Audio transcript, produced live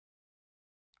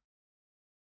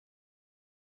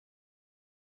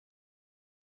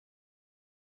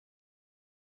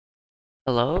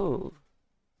Hello.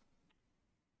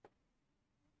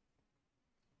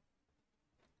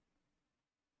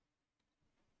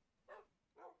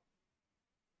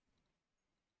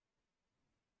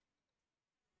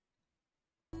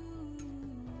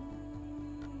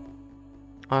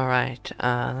 Alright,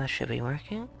 that should be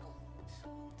working.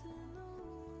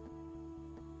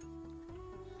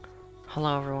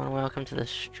 Hello everyone, welcome to the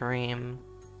stream.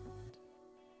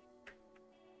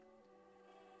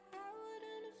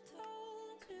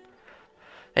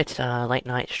 It's a late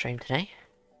night stream today.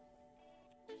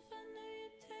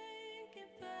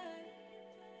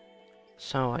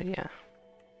 So, yeah.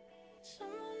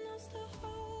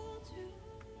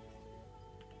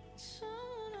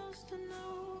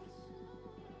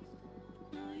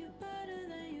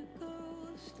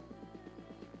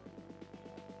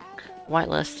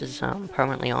 Whitelist is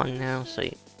permanently on now, so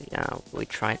we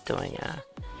tried doing a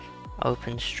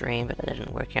open stream, but it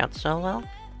didn't work out so well.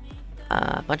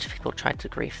 A bunch of people tried to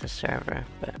grief the server,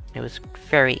 but it was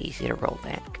very easy to roll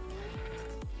back.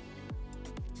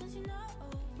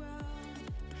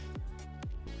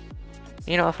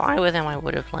 You know, if I were them, I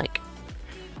would have, like,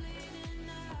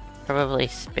 probably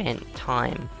spent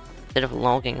time, instead of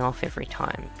logging off every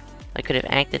time, I could have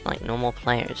acted like normal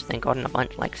players, then gotten a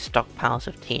bunch, like, stockpiles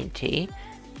of TNT,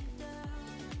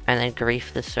 and then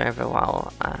grief the server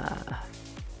while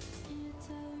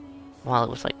it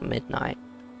was, like, midnight.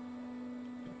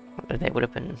 They would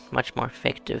have been much more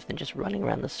effective than just running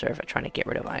around the server trying to get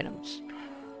rid of items.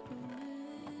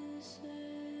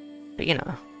 But, you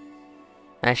know,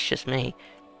 that's just me.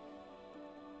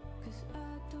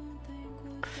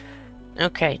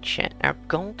 Okay, chat, our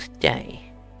goal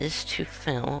today is to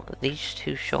fill these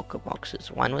two shulker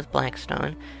boxes, one with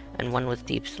Blackstone and one with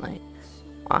Deep Slate.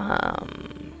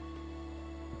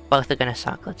 Both are gonna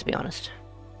suck, let's be honest.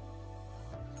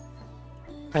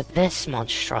 For this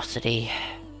monstrosity...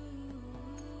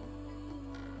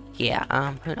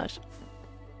 yeah, who knows?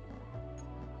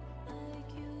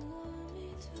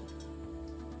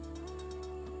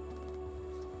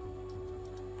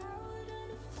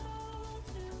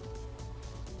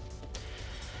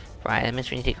 Right, that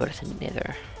means we need to go to the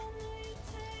Nether.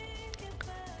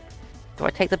 Do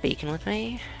I take the beacon with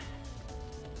me?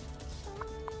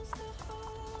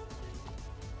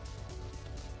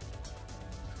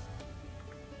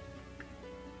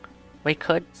 We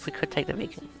could take the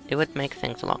beacon. It would make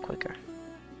things a lot quicker.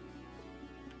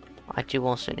 I do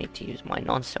also need to use my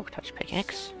non-silk touch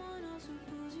pickaxe.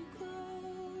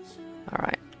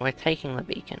 Alright, we're taking the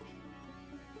beacon.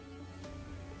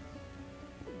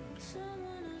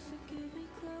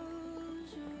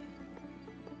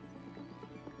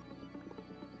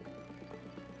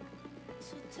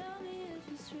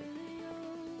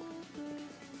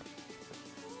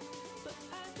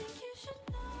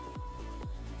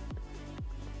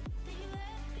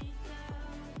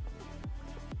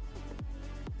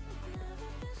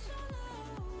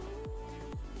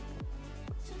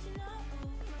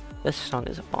 This song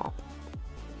is a bomb.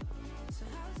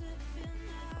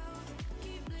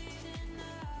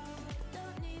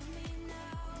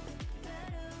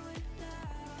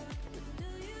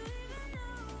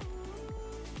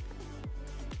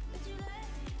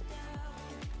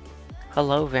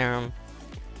 Hello, Verum.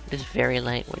 It is very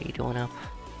late. What are you doing up?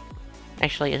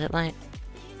 Actually, is it late?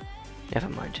 Never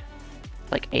mind.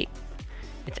 Like 8.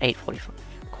 It's 8:45.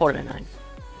 Quarter to 9.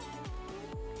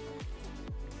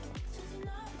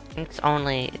 It's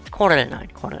quarter to 9.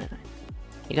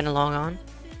 You gonna log on?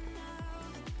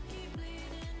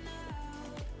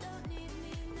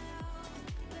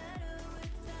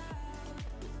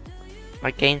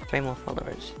 I gained 3 more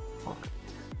followers. Oh.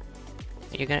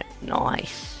 You're gonna...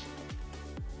 nice.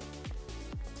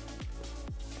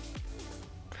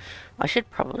 I should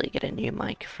probably get a new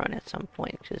microphone at some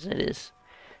point, because it is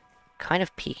kind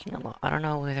of peaking a lot. I don't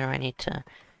know whether I need to...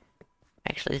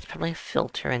 actually, there's probably a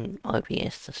filter in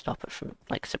OBS to stop it from,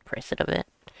 like, suppress it a bit.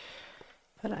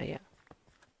 But, yeah.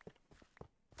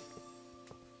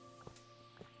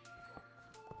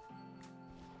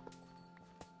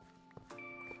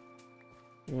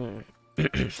 Hmm.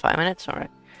 5 minutes? Alright.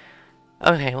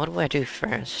 Okay, what do I do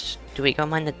first? Do we go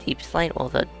mine the Deep Slate or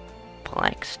the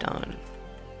Blackstone?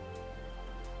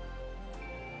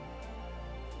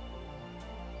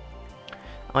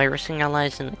 Are we risking our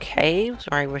lives in the caves,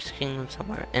 or are we risking them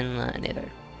somewhere in the Nether?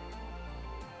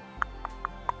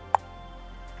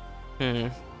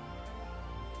 Why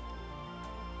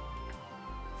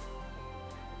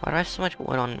do I have so much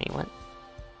wood on me? What?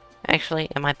 Actually,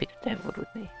 it might be good to have wood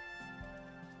with me.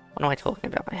 What am I talking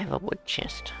about? I have a wood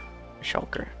chest, a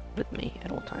shulker, with me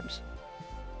at all times.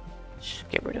 Just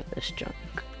get rid of this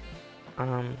junk.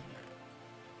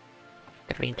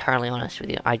 To be entirely honest with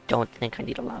you, I don't think I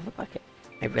need a lava bucket.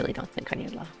 I really don't think I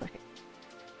need a lava bucket.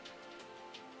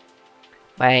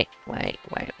 Wait.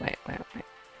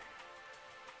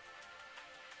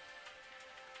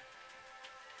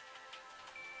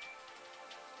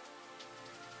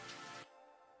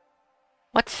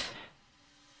 What?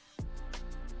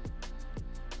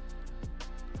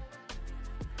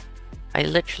 I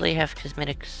literally have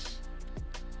cosmetics.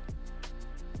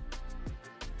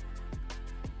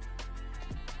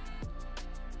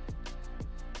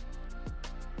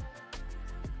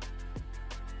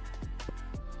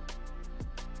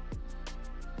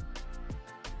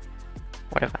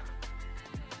 Whatever.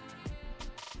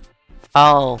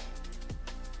 Oh.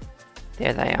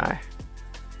 There they are.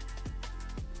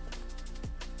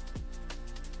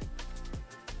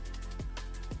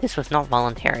 This was not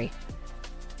voluntary.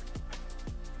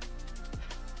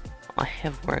 I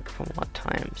have work from what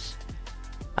times?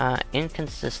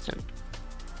 Inconsistent.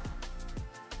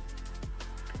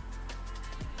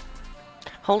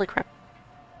 Holy crap.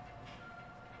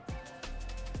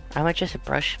 I would just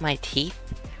brush my teeth?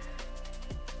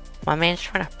 My man's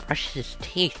trying to brush his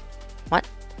teeth. What?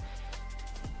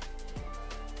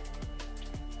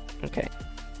 Okay.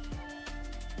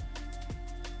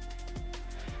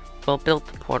 We'll build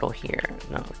the portal here.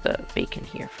 No, the beacon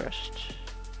here first.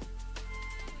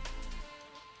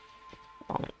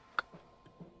 Bonk.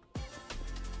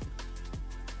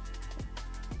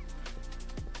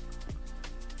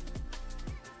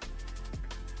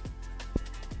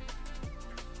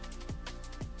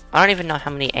 I don't even know how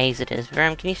many A's it is.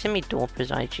 Verum, can you send me Dorper's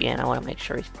IGN? I want to make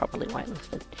sure he's properly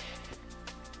whitelisted.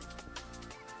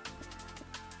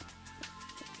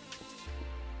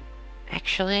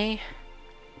 Actually...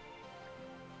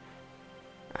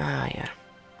 Ah, yeah.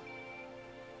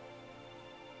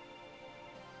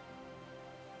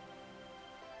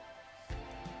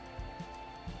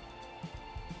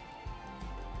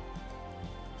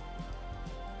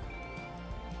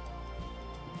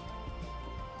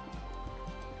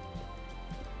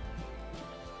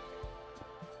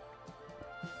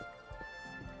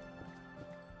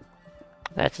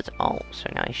 That's its alt, so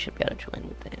now you should be able to join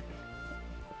with that.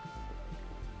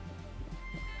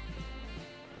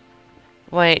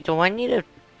 Wait, do I need a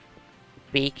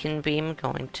beacon beam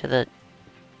going to the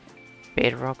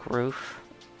bedrock roof?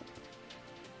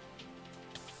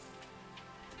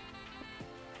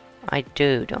 I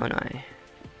do, don't I?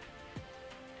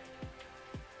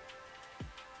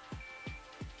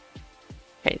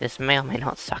 Okay, this may or may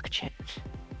not suck, chat.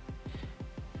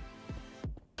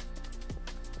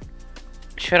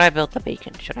 Should I build the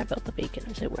beacon? Should I build the beacon?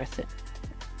 Is it worth it?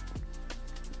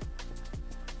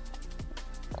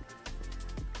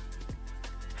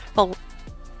 Oh!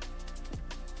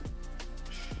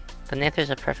 The Nether's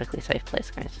a perfectly safe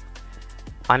place, guys.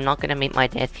 I'm not gonna meet my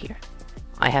death here.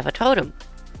 I have a totem.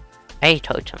 A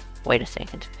totem. Wait a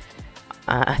second.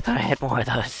 I thought I had more of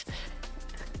those.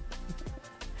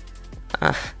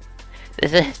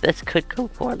 This could go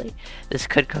poorly. This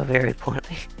could go very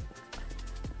poorly.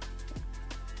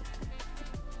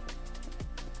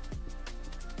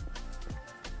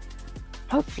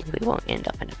 Hopefully we won't end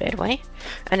up in a bad way,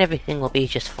 and everything will be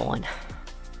just fine.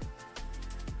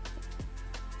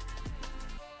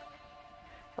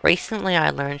 Recently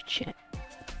I learned, chat,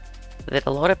 that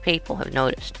a lot of people have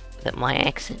noticed that my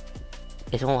accent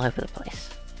is all over the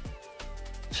place.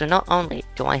 So not only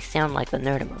do I sound like the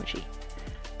nerd emoji,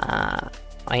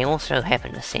 I also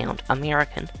happen to sound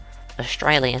American,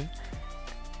 Australian,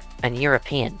 and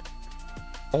European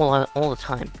all the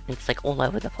time. It's like all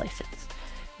over the place.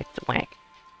 It's whack.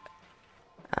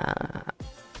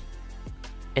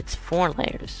 It's 4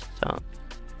 layers, so...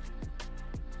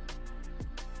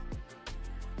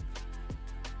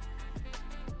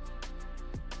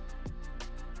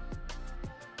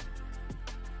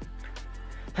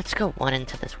 Let's go one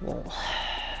into this wall.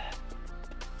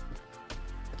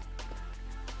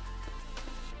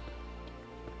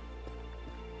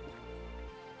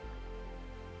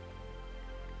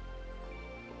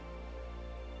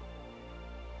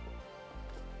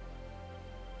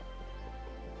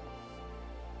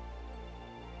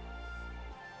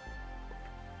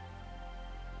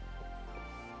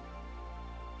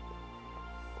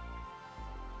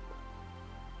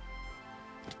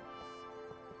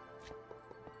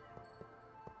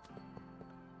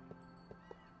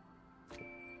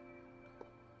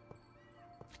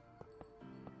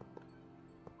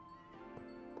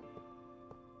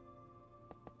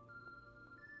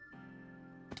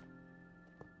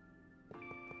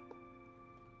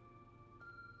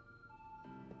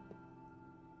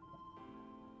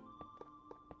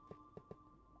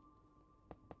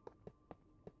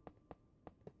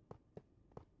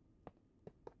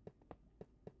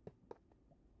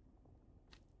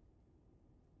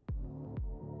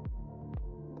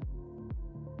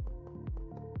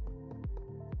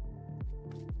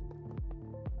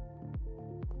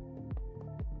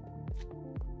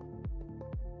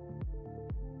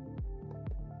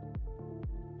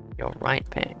 You're right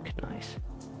back. Nice.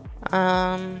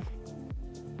 I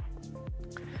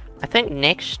think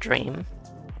next stream,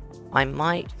 I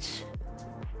might...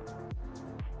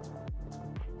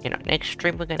 You know, next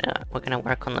stream we're gonna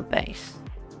work on the base.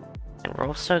 And we're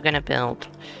also gonna build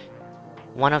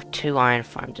one of two iron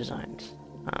farm designs.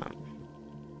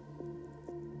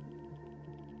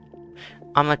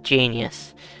 I'm a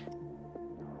genius.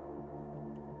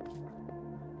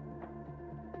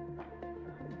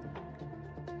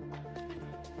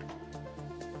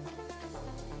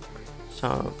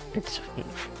 So it's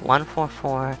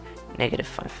 144,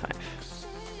 -55.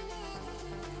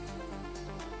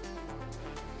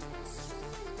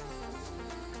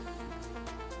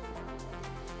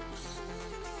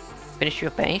 Finish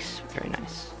your base? Very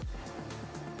nice.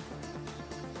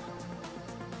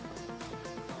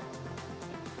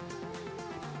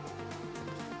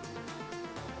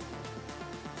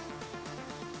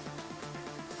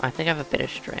 I think I have a better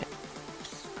strat.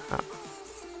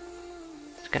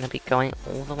 It's gonna be going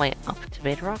all the way up to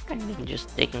bedrock and then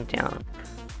just digging down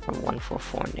from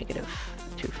 144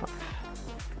 -25.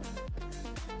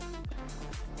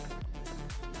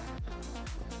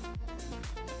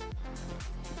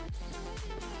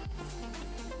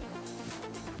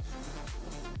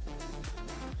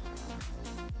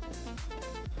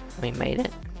 We made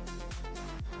it.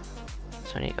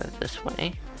 So I need to go this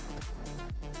way.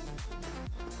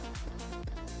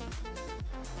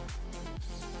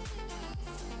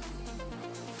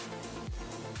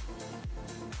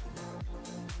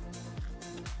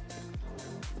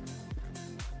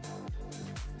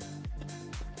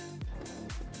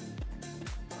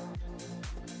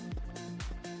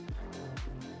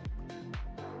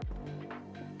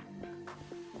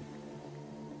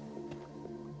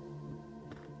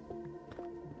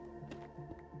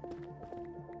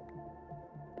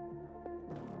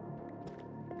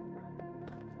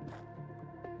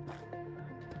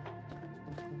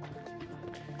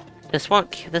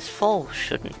 This fall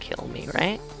shouldn't kill me,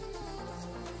 right?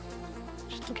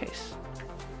 Just in case.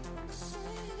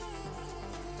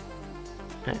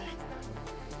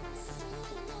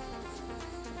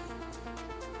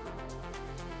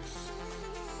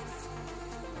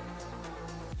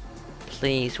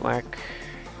 Please work.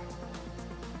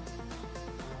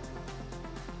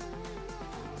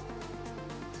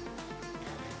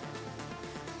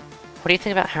 What do you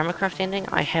think about Hermitcraft ending?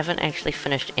 I haven't actually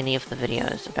finished any of the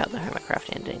videos about the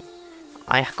Hermitcraft ending.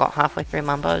 I got halfway through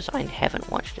Mumbo's, I haven't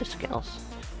watched his skills.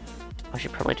 I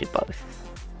should probably do both.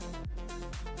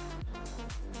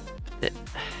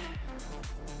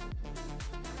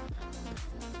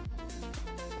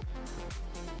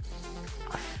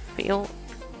 I feel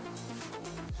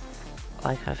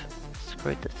like I've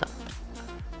screwed this up.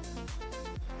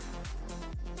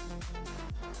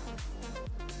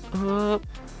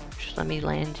 Just let me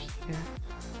land here.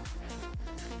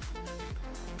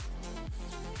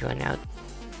 You are now...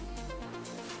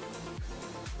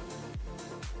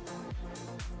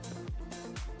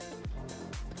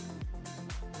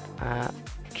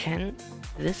 can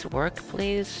this work,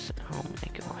 please? Oh my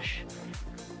gosh.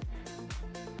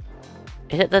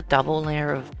 Is it the double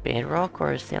layer of bedrock,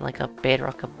 or is there like a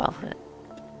bedrock above it?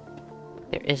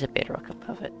 There is a bedrock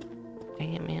above it.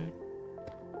 Dang it, man.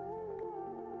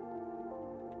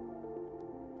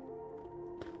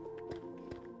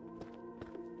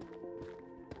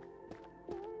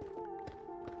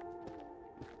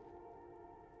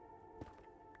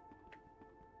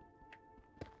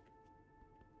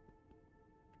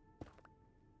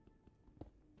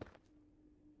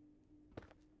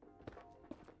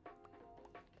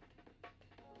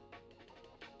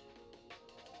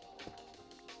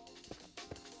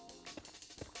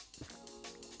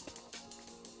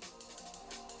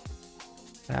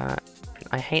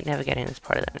 I hate navigating this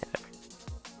part of the nether.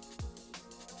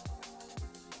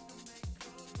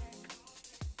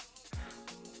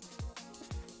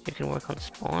 You can work on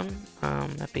spawn.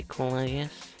 That'd be cool, I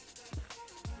guess.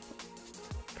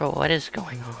 Bro, what is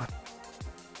going on?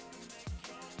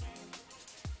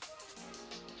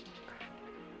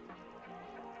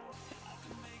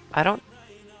 I don't...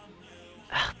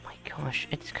 Oh my gosh,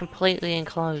 it's completely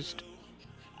enclosed.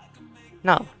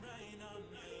 No.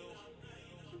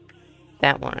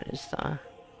 That one is the...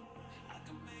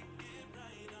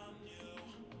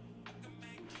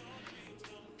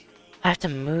 I have to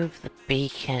move the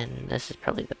beacon. This is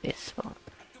probably the best spot.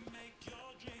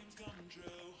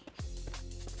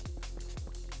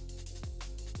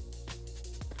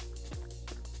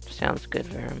 Sounds good,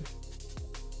 Verum.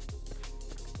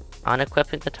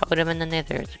 Unequipping the totem in the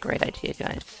nether. It's a great idea,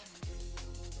 guys.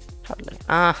 Totally.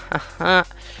 I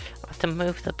have to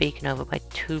move the beacon over by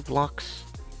 2 blocks.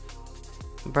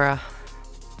 Bruh.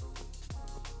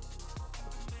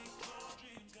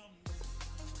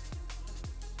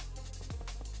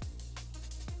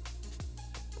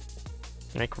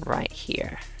 Like right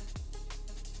here.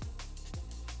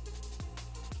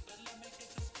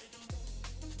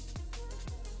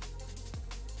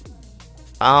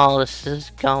 Oh,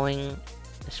 this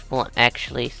will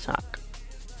actually suck.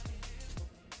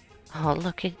 Oh,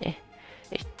 look at it.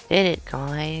 It did it,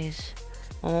 guys.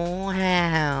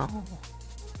 Wow.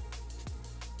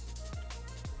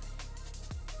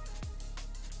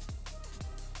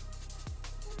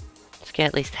 Let's get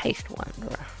at least haste one,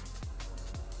 bro.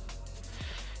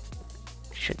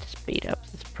 Should speed up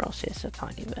this process a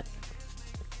tiny bit.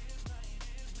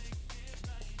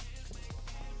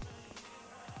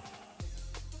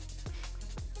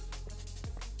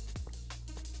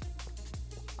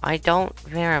 I don't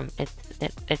verum.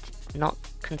 It's not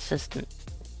consistent.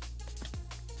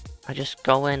 I just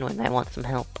go in when they want some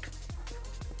help.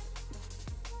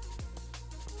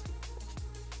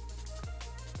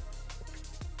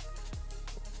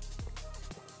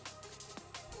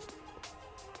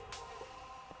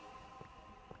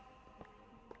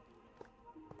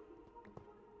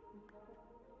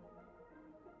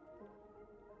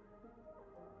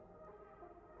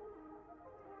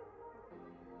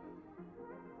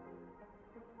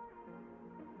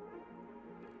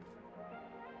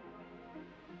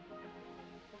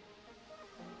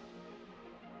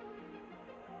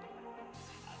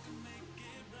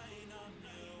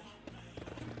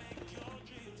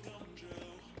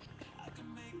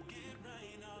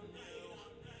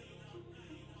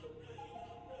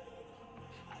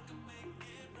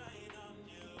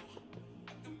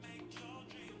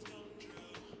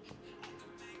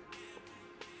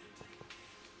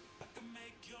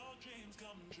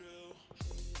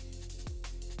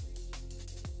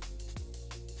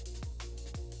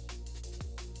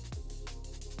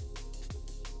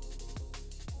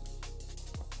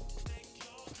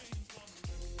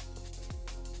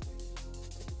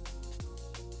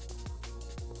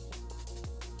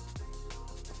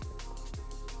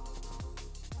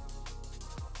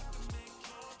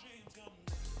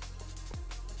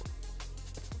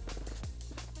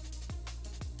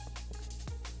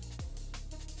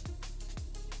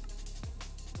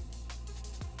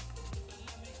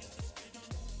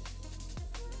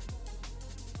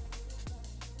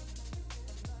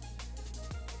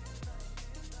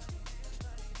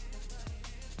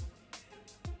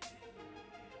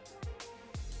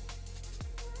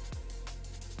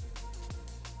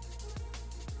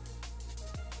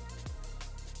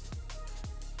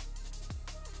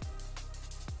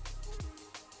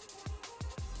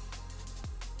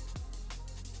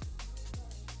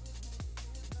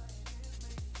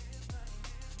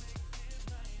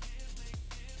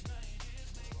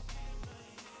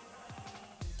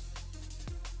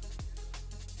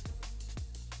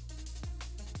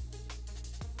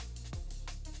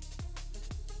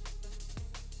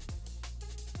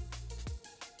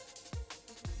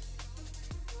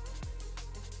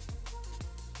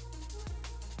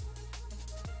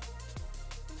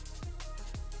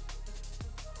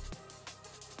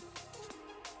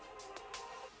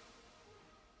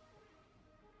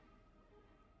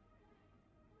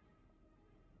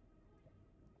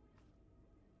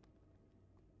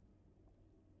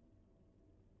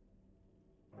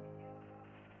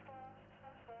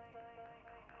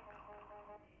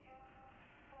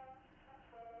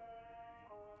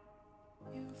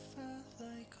 You felt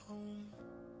like home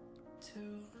to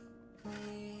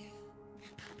me,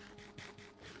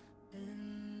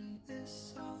 and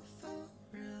this all felt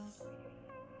real,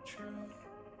 truly.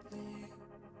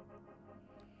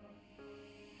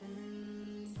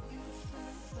 And you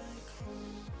felt like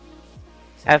home.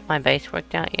 Have my bass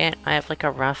worked out yet? I have like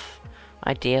a rough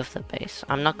idea of the bass.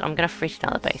 I'm gonna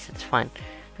freestyle the bass, it's fine.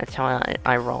 That's how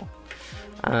I roll.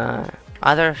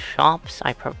 Other shops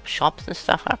and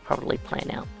stuff I probably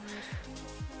plan out.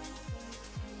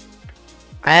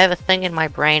 I have a thing in my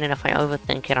brain, and if I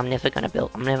overthink it, I'm never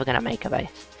gonna make a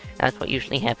bass. That's what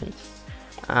usually happens.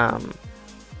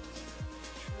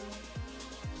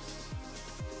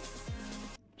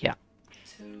 Yeah.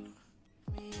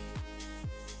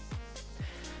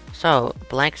 So,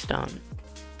 Blackstone.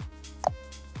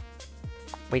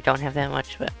 We don't have that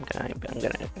much, but I'm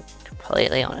gonna be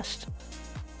completely honest.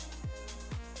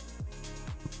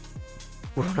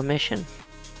 We're on a mission.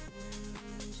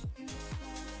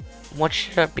 What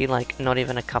should it be like? Not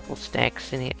even a couple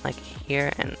stacks in it, like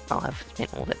here, and I'll have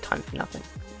spent all that time for nothing.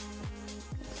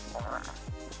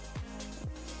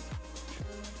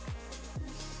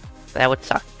 That would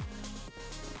suck.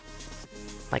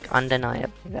 Like,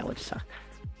 undeniably, that would suck.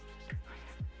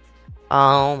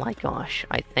 Oh my gosh,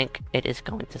 I think it is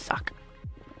going to suck.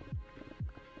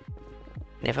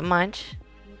 Never mind.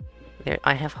 There,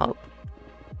 I have hope.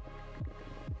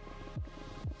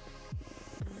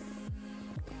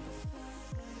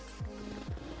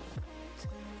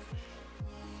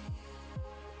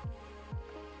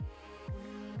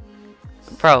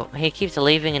 Bro, he keeps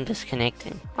leaving and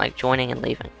disconnecting. Like, joining and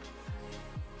leaving.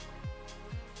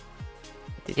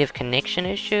 Did he have connection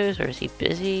issues, or is he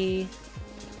busy?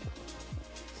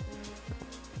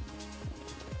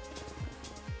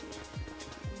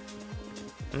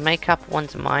 Make up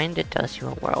one's mind, it does you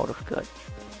a world of good.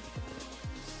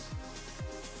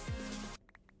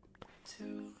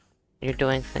 You're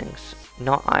doing things,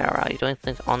 not IRL, you're doing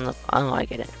things on the... Oh, I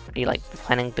get it. You're like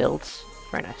planning builds.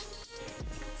 Very nice.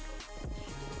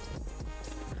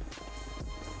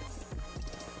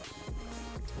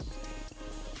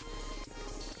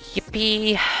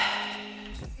 Yippee!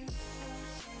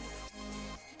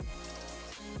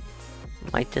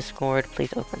 My Discord,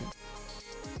 please open.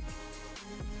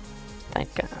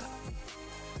 Thank God.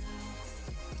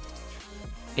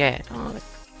 Yeah,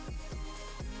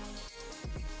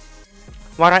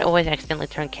 why do I always accidentally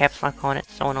turn caps lock on?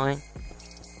 It's so annoying.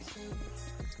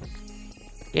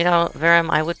 You know,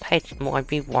 Verum, I would pay more. I'd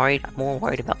be more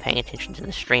worried about paying attention to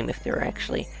the stream if there were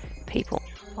actually people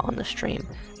on the stream.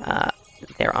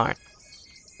 There aren't.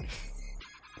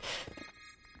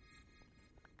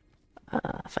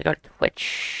 If I go to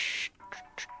Twitch...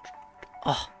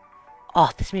 Oh,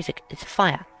 this music, it's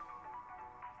fire.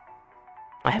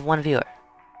 I have one viewer.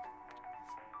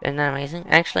 Isn't that amazing?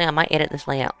 Actually, I might edit this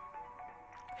layout.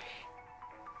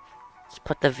 Let's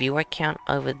put the viewer count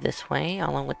over this way,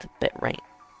 along with the bitrate.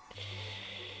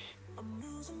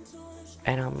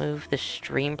 And I'll move the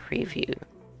stream preview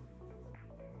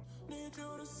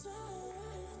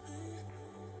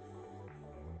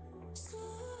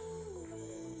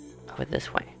over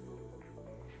this way.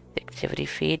 The activity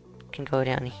feed can go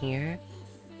down here.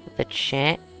 The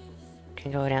chat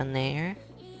can go down there.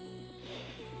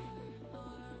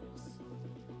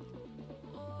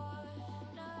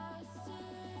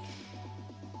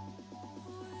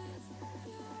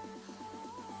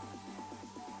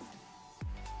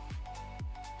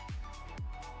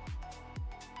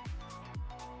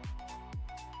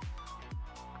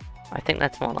 I think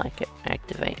that's more like it.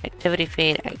 Activate activity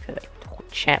feed, activate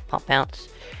chat pop-outs.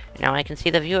 Now I can see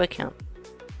the viewer count.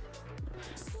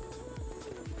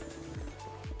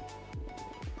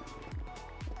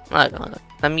 Look, look,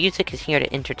 the music is here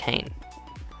to entertain.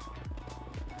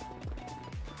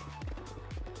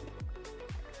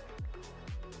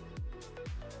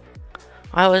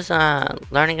 I was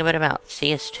learning a bit about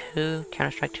CS2,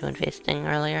 Counter-Strike 2 investing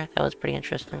earlier. That was pretty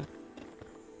interesting.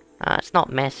 It's not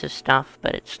massive stuff,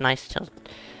 but it's nice to...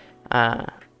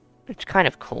 it's kind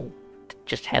of cool to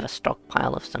just have a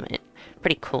stockpile of some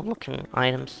pretty cool looking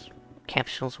items,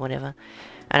 capsules, whatever.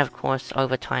 And of course,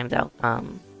 over time they'll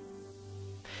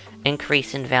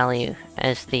increase in value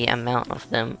as the amount of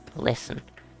them lessen.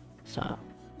 So...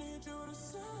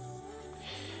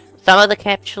 some of the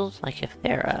capsules, like if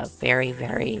they're very,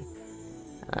 very...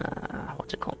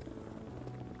 what's it called?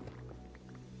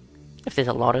 If there's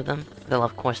a lot of them, they'll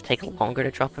of course take longer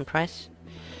to drop in price.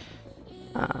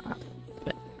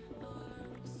 But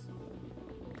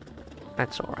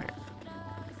that's alright.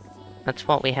 That's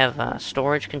what we have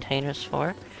storage containers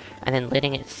for, and then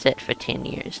letting it sit for 10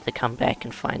 years to come back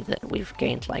and find that we've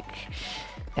gained like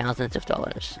thousands of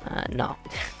dollars. No.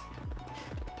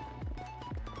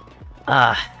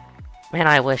 Man,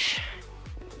 I wish.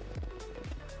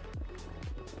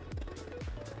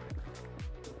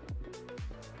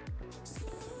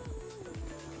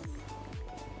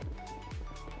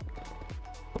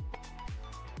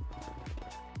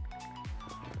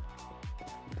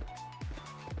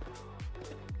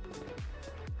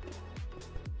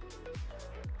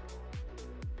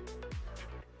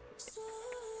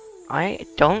 I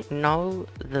don't know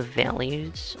the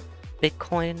values of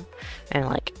Bitcoin and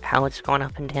like how it's gone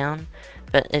up and down,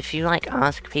 but if you like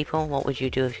ask people what would you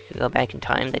do if you could go back in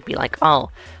time, they'd be like,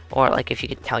 oh, or like if you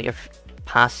could tell your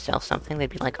past self something, they'd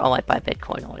be like, oh, I'd buy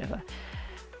Bitcoin or whatever.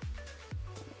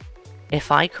 If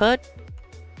I could,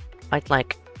 I'd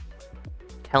like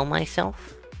tell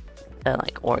myself to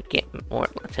like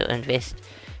to invest,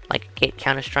 like get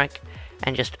Counter-Strike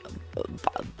and just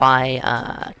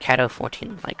buy Cato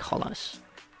 14 like hollows.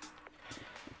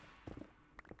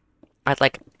 I'd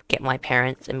like get my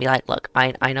parents and be like, look,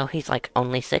 I know he's like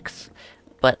only 6,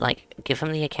 but like give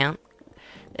him the account,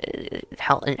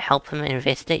 help him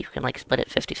invest it. You can like split it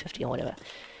 50-50 or whatever,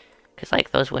 because like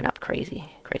those went up crazy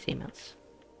amounts.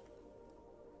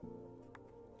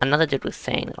 another dude was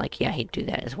saying that, like, yeah, he'd do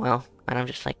that as well. And I'm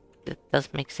just like, it does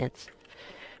make sense.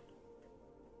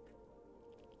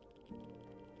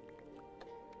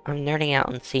 I'm nerding out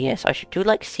on CS. I should do,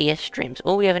 like, CS streams.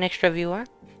 Oh, we have an extra viewer?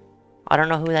 I don't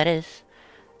know who that is.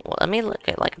 Well, let me look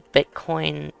at, like,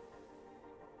 Bitcoin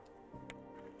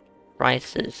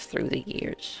prices through the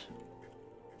years.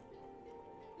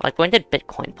 Like, when did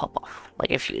Bitcoin pop off? Like,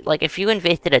 if you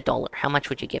invested $1, how much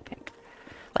would you get back?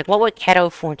 Like, what would Cato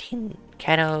 14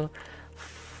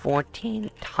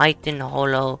 Titan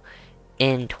Holo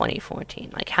in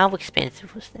 2014? Like, how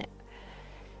expensive was that?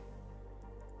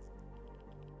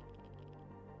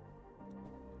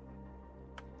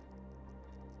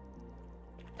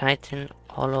 Titan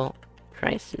Holo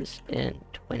prices in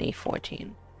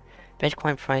 2014.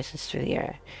 Bitcoin prices through the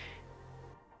year.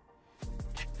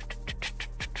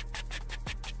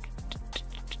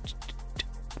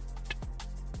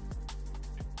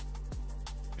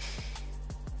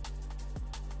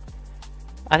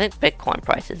 I think Bitcoin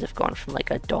prices have gone from like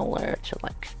 $1 to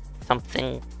like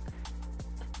something,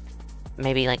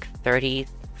 maybe like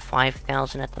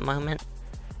 35,000 at the moment.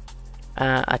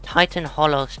 A Titan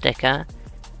Holo sticker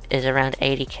is around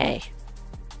 80k.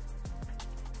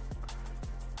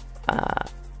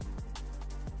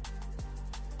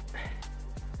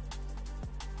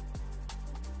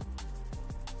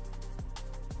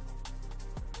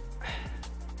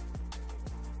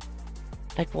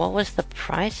 Like, what was the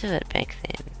price of it back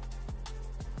then?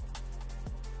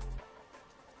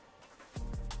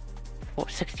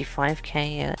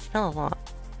 65k? Yeah, that's still a lot.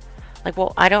 Like,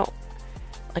 well, I don't...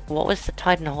 Like, what was the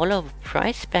Titan Holo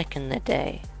price back in the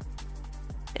day?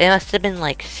 It must have been,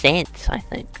 like, cents, I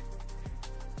think.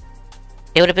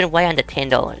 It would have been way under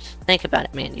 $10. Think about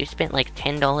it, man. You spent, like,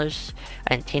 $10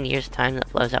 in 10 years' time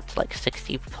that blows up to, like,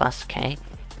 60 plus K.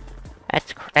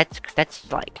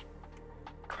 That's, like...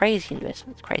 Crazy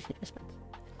investments.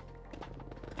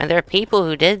 And there are people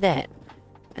who did that.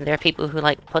 And there are people who,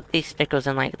 like, put these stickers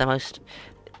in, like, the most,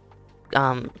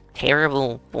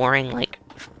 terrible, boring, like,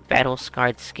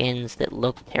 battle-scarred skins that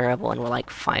look terrible and were, like,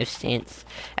 5 cents.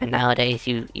 And nowadays,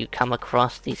 you come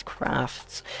across these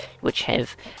crafts which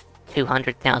have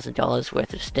 $200,000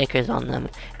 worth of stickers on them,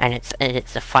 and it's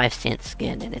a 5-cent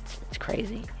skin, and it's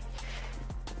crazy.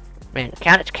 Man,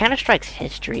 Counter-Strike's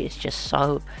history is just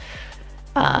so...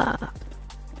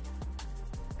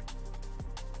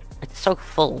 it's so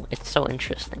full, it's so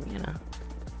interesting, you know?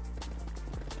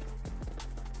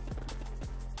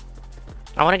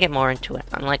 I want to get more into it.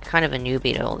 I'm like kind of a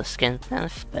newbie to all the skin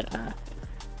stuff, but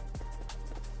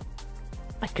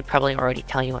I could probably already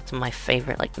tell you what some of my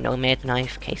favorite, like, Nomad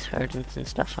Knife, Case Verdants and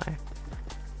stuff are.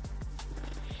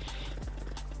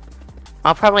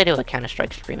 I'll probably do a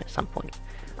Counter-Strike stream at some point.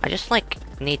 I just, like,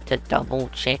 need to double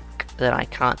check that I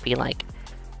can't be, like...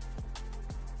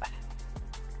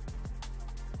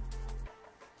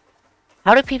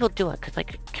 How do people do it? Because,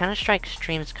 like, Counter-Strike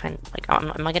streams kind of... Like,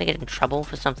 am I gonna get in trouble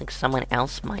for something someone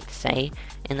else might say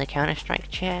in the Counter-Strike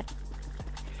chat?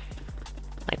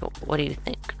 Like, what do you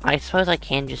think? I suppose I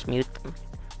can just mute them.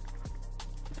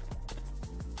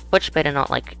 Which better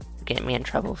not, like, get me in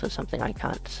trouble for something I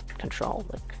can't control.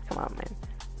 Like, come on, man.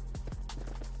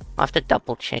 I'll have to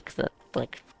double check the,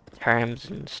 like, terms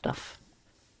and stuff.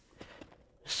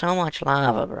 So much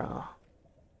lava, bro.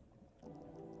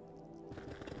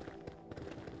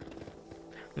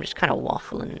 I'm just kind of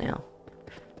waffling now.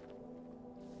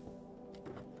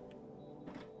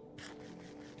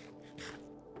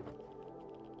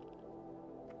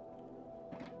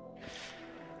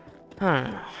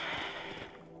 Huh.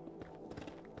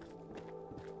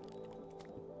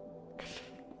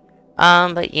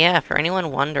 But yeah, for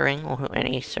anyone wondering, or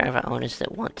any server owners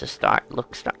that want to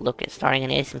look at starting an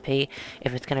SMP,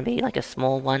 if it's going to be like a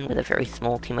small one with a very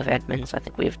small team of admins, I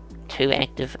think we have 2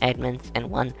 active admins and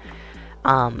 1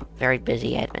 very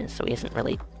busy admin, so he isn't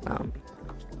really,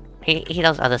 he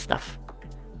does other stuff,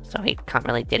 so he can't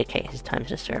really dedicate his time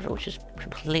to the server, which is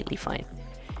completely fine.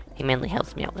 He mainly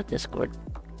helps me out with Discord.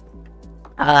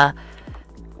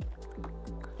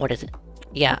 What is it?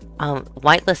 Yeah,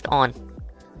 whitelist on.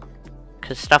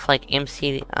 Because stuff like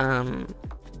MC, I'm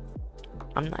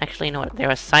not actually, you know what, there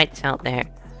are sites out there,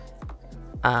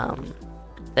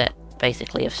 that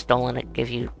basically have stolen it,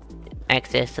 give you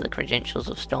access to the credentials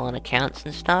of stolen accounts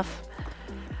and stuff.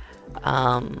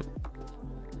 And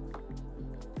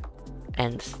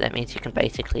that means you can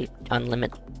basically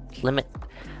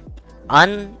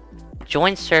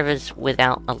join servers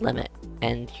without a limit,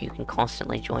 and you can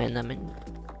constantly join them and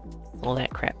all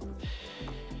that crap.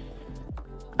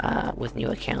 With new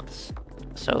accounts.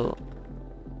 So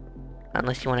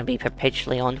Unless you want to be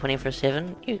perpetually on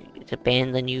 24/7, to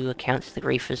ban the new accounts the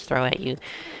griefers throw at you,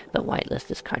 the whitelist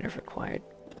is kind of required.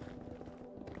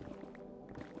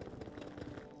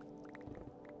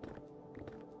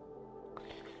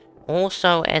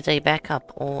 Also, as a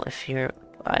backup, or if you're,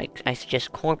 I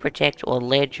suggest Core Protect or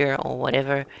Ledger or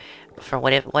whatever, for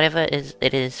whatever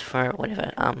it is for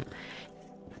whatever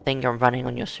thing you're running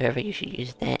on your server, you should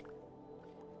use that.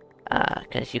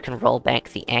 Because you can roll back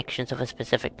the actions of a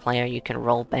specific player, you can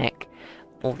roll back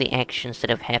all the actions that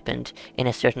have happened in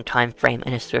a certain time frame,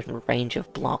 in a certain range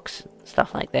of blocks,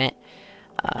 stuff like that.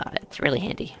 It's really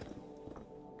handy.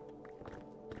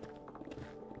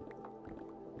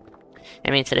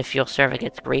 It means that if your server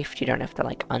gets griefed, you don't have to,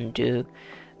 like, undo,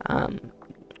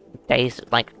 days,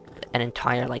 like, an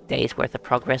entire, like, day's worth of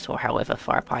progress, or however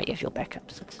far apart you have your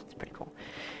backups. It's pretty cool.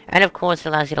 And of course, it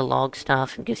allows you to log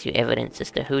stuff and gives you evidence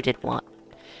as to who did what,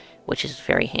 which is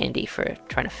very handy for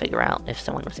trying to figure out if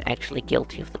someone was actually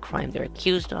guilty of the crime they're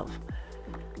accused of.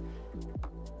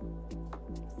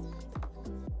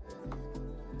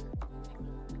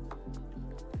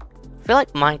 I feel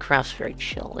like Minecraft's very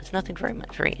chill. There's nothing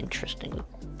very interesting.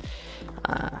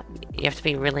 You have to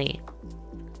be really...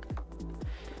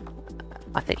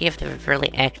 I think you have to have a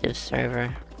really active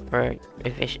server for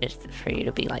you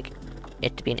to be, like,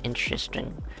 it to be an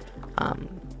interesting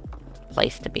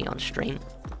place to be on stream.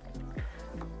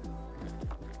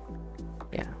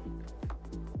 Yeah.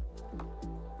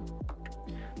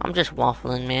 I'm just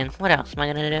waffling, man. What else am I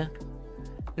gonna do?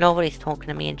 Nobody's talking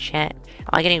to me in chat. Am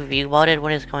I getting view botted?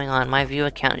 What is going on? My view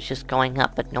account is just going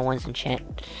up, but no one's in chat.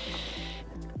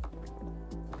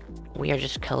 We are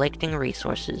just collecting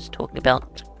resources, talking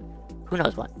about who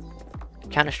knows what.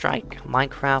 Counter-Strike,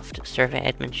 Minecraft, server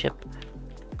adminship.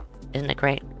 Isn't it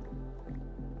great?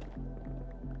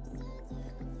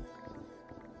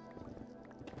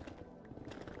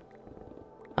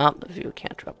 Oh, the view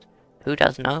account dropped. Who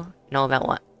does know? Know about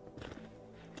what?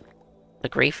 The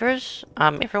griefers?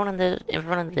 Everyone on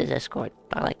the Discord,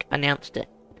 I, like, announced it.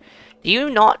 Do you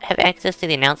not have access to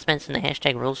the announcements in the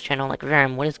hashtag rules channel? Like,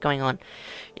 Varum, what is going on?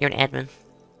 You're an admin.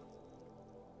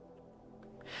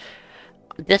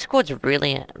 Discord's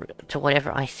really to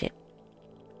whatever I said.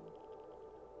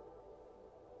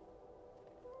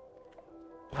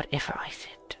 Whatever I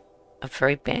said. A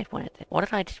very bad one at that. What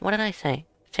did I say?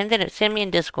 Send me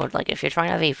in Discord, like, if you're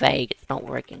trying to be vague, it's not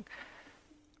working.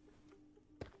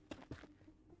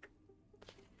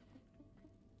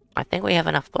 I think we have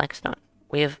enough Blackstone.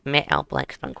 We have met our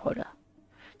Blackstone quota.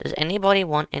 Does anybody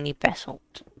want any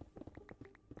basalt?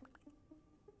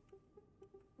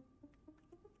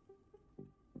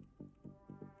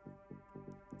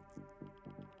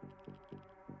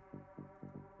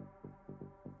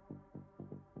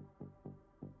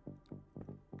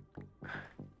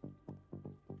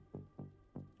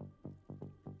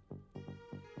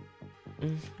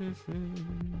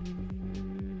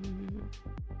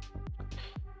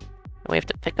 We have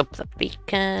to pick up the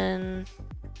beacon.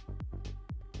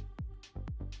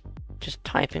 Just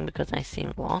typing because I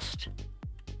seem lost.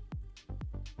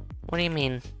 What do you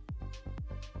mean?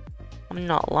 I'm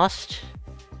not lost.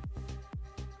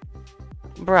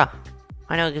 Bruh,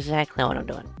 I know exactly what I'm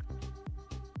doing.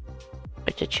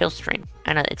 It's a chill stream.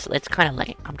 I know it's kind of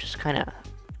late. I'm just kind of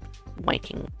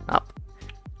waking up.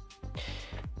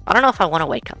 I don't know if I want to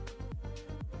wake up.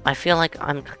 I feel like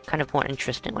I'm kind of more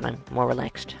interesting when I'm more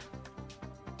relaxed.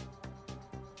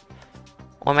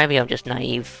 Or maybe I'm just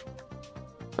naive.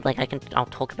 But, like, I'll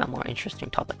talk about more interesting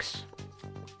topics.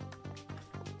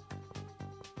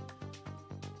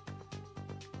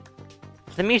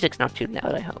 The music's not too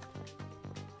loud, I hope.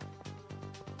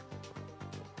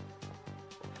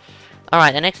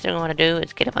 Alright, the next thing I want to do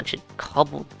is get a bunch of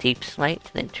cobbled deep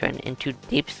slate, then turn into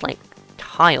deep slate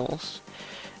tiles,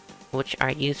 which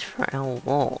are used for our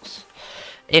walls.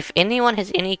 If anyone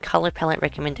has any color palette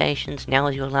recommendations, now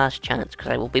is your last chance,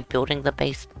 because I will be building the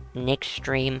base next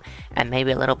stream, and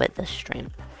maybe a little bit this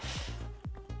stream.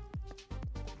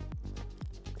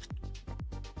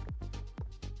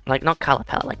 Like, not color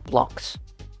palette, like blocks.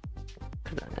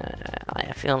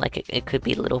 I feel like it could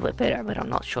be a little bit better, but I'm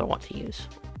not sure what to use.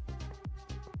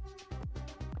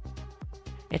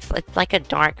 It's like a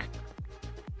dark...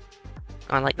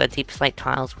 I like the deep slate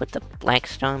tiles with the black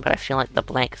stone, but I feel like the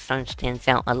black stone stands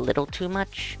out a little too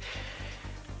much.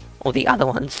 Or the other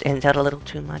one stands out a little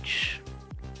too much.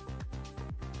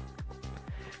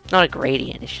 It's not a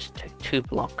gradient, it's just two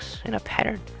blocks in a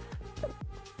pattern.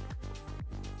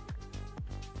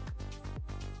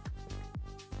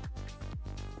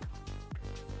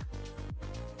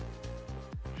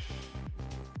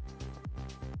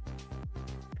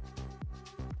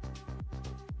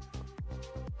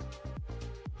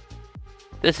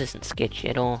 This isn't sketchy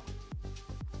at all.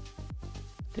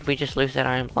 Did we just lose that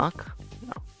iron block?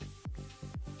 No.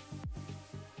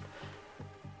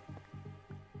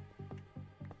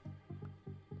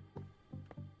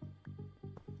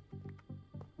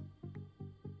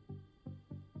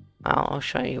 I'll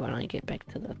show you when I get back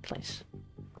to the place.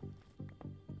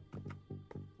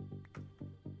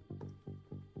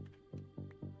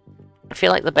 I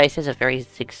feel like the base is a very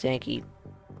zigzaggy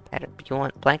pattern. You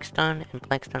want blackstone and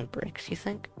blackstone bricks, you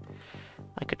think?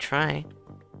 I could try.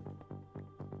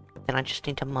 Then I just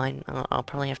need to mine. I'll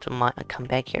probably have to come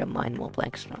back here to mine more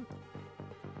blackstone.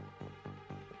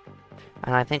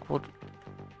 And I think we'll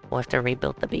have to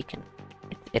rebuild the beacon.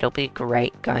 It'll be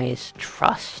great, guys.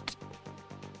 Trust.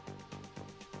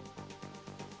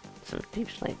 Some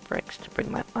deep slate bricks to bring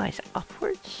my eyes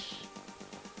upwards.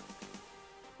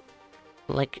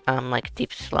 Like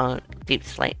deep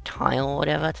slate tile or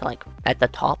whatever to like at the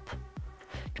top.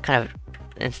 To kind of,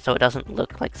 and so it doesn't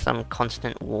look like some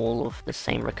constant wall of the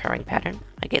same recurring pattern.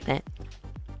 I get that.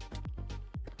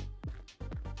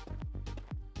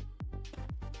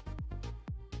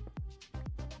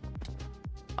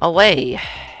 Away!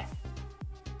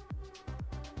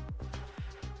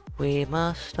 We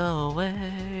must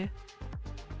away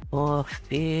for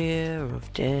fear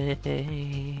of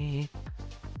day.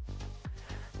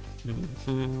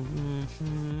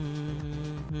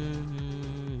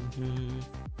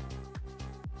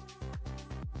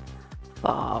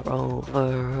 Far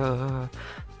over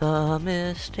the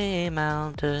misty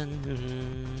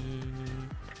mountain.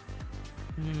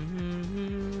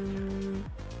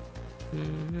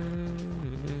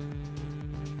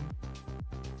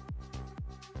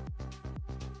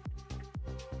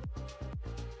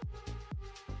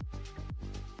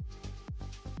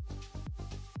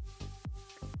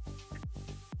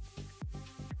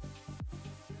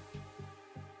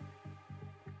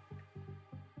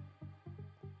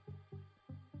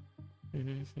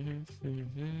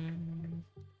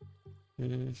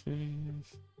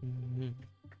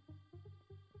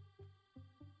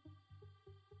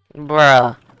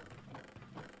 Bruh.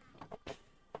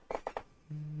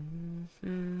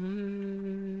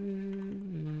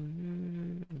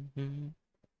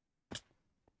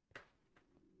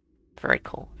 Very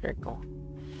cool, very cool.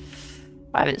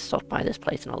 I haven't stopped by this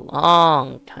place in a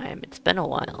long time. It's been a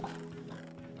while.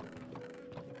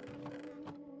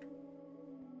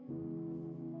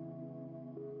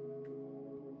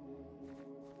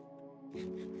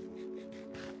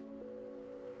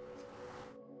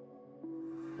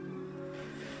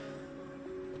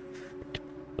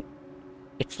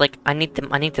 It's like I need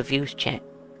the views, chat.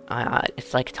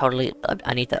 It's like totally.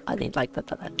 I need like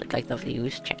the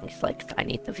views, chat. It's like I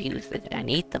need the views. I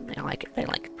need them. They're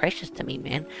like precious to me,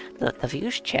 man. The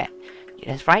views, chat.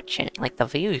 That's right, chat. Like the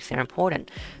views, they're important.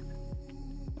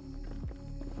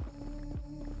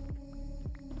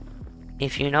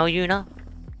 If you know, you know.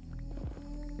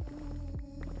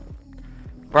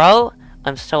 Bro,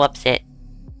 I'm so upset.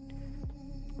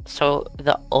 So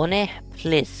the One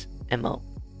Please emote,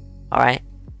 alright,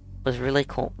 was really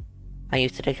cool. I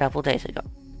used it a couple days ago,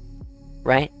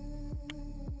 right?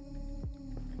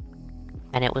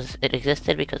 And it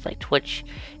existed because like Twitch,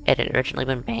 it had originally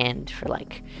been banned for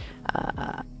like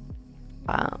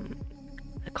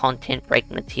content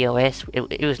breaking the TOS.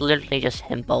 It was literally just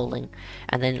him bowling,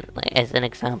 and then like, as an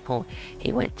example,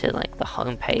 he went to like the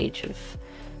homepage of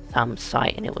some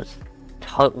site, and it was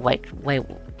totally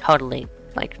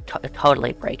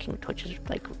breaking Twitch's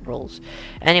like rules.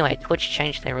 Anyway, Twitch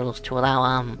changed their rules to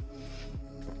allow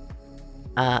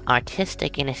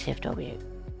artistic NSFW,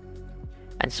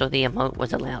 and so the emote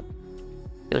was allowed.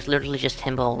 It was literally just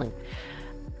him bowling,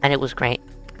 and it was great.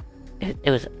 It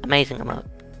was amazing emote,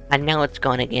 and now it's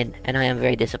gone again, and I am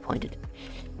very disappointed.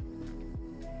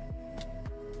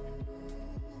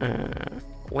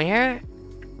 Where?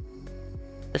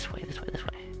 This way, this way, this way.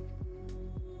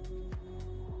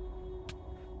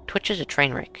 Twitch is a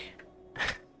train wreck.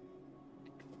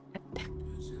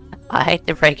 I hate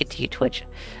to break it to you, Twitch,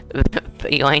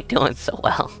 but you ain't doing so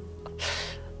well.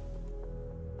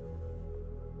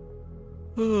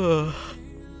 Oh,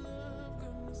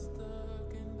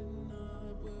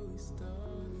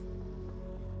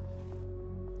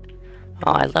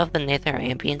 I love the nether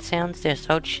ambient sounds. They're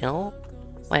so chill.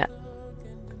 Wait,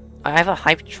 I have a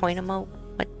hype train emote?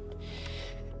 What?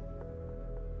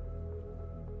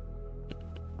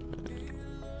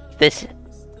 That's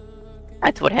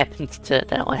what happens to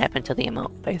what happened to the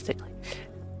emote, basically.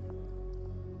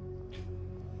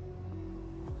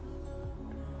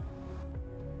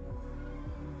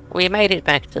 We made it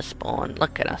back to spawn.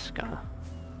 Look at us go.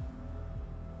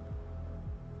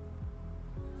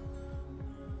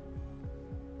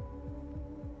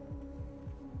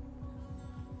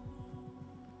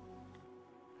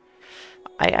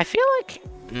 I feel like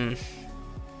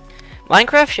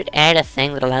Minecraft should add a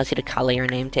thing that allows you to color your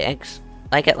name tags,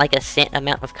 like a set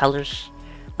amount of colors,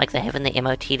 like they have in the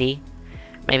MOTD.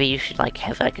 Maybe you should like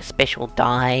have like a special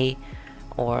dye,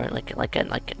 or like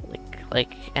an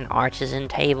artisan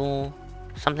table,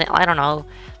 something. I don't know.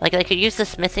 Like they could use the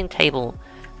smithing table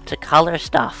to color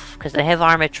stuff because they have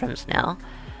armor trims now.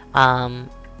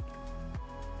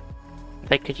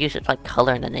 They could use it like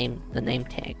color in the name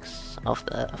tags of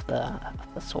the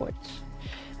swords,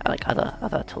 or like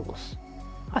other tools.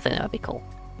 I think that would be cool.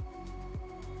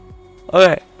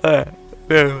 Alright,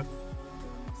 yeah.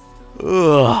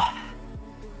 Ugh.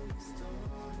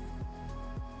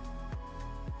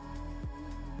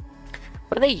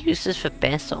 What do they use this for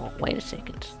basalt? Wait a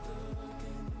second.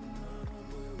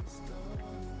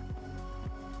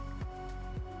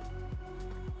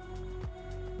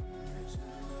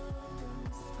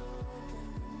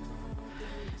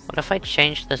 What if I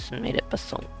changed this and made it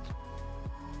basalt?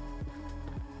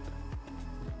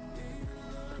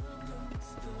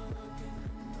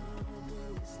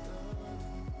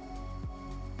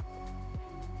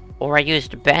 Or I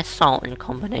used basalt in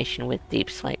combination with deep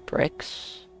slate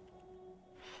bricks.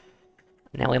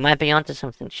 Now we might be onto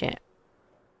something, chat.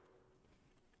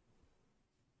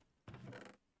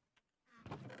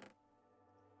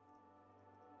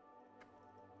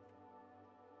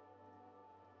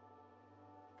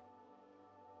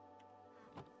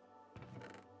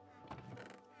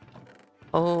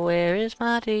 Oh, where is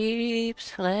my deep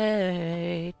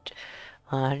slate?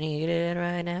 I need it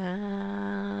right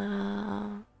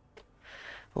now.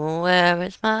 Where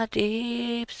is my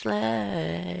deep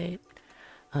slate?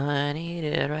 I need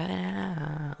it right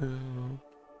now.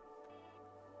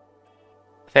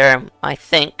 Fair, I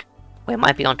think we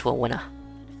might be onto a winner.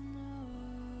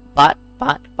 But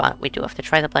we do have to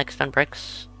try the blackstone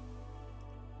bricks.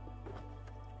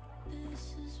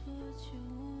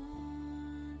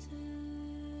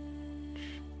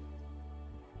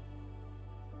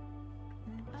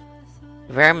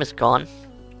 Verum is gone.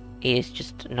 He is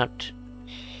just not...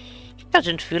 He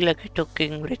doesn't feel like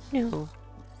talking right now.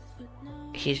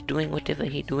 He's doing whatever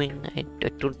he's doing. I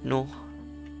don't know.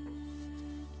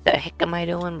 The heck am I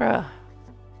doing, bruh?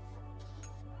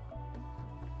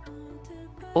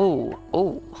 Oh,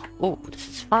 this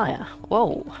is fire.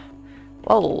 Whoa,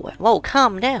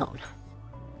 calm down.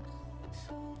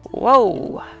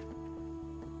 Whoa.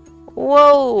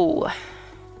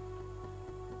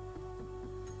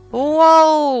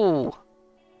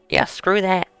 Yeah, screw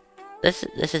that. This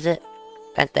is it.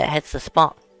 That hits the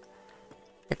spot.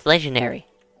 It's legendary.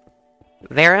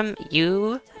 Verum,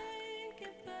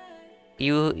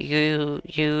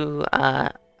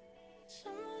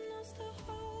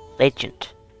 legend.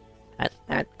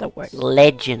 That's the word.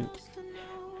 Legend.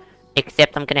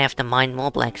 Except I'm gonna have to mine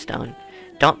more blackstone.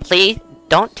 Please,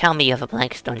 don't tell me you have a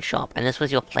blackstone shop, and this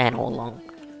was your plan all along.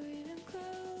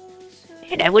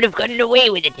 And I would have gotten away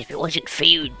with it if it wasn't for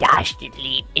you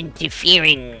dastardly,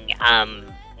 interfering,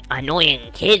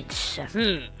 annoying kids.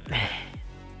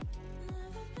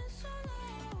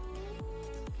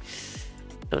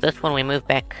 So this one we move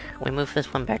back. We move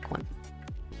this one back one.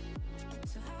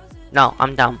 No,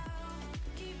 I'm dumb.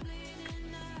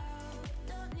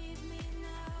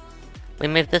 We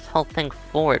move this whole thing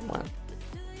forward one.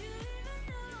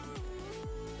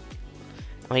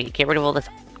 We get rid of all this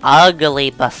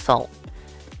ugly basalt.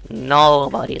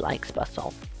 Nobody likes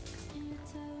basalt.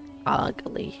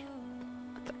 Ugly.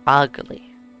 It's ugly.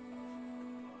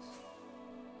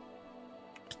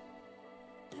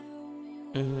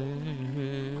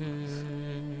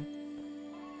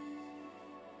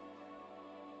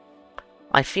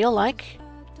 I feel like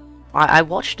I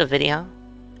watched a video.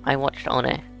 I watched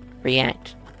One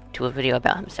react to a video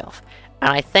about himself,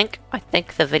 and I think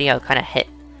the video kind of hit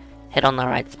on the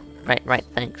right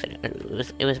things.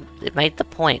 It made the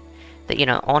point that, you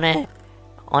know, One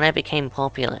became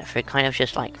popular for kind of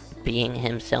just like being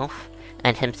himself,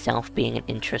 and himself being an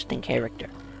interesting character.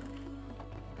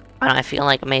 And I feel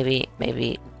like maybe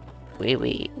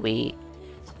we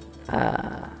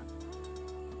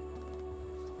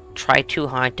try too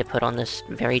hard to put on this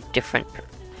very different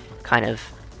kind of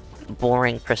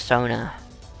boring persona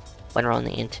when we're on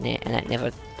the internet,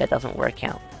 and that doesn't work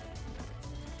out.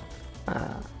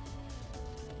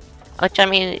 Which, I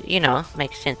mean, you know,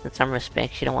 makes sense in some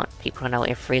respects. You don't want people to know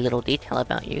every little detail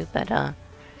about you, but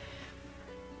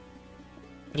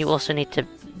you also need to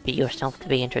be yourself to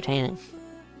be entertaining.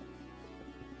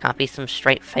 Can't be some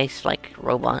straight-faced, like,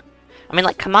 robot. I mean,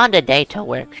 like, Commander Data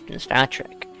worked in Star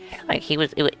Trek. Like, he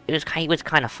was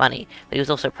kind of funny, but he was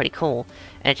also pretty cool.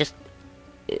 And it just...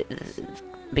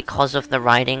 because of the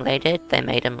writing they did, they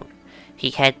made him... He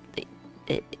had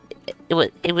it was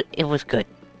good.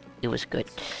 It was good.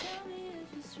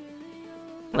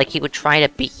 Like, he would try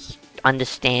to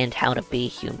understand how to be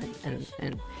human,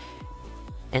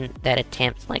 and that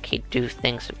attempt, like, he'd do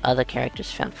things that other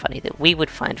characters found funny that we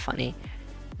would find funny,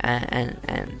 and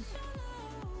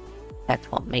that's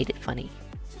what made it funny.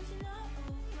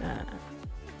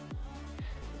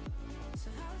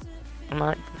 I'm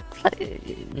a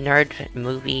nerd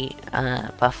movie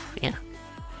buff, yeah.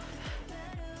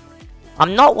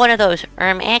 I'm not one of those.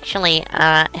 Actually,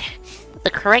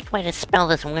 the correct way to spell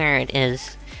this word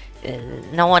is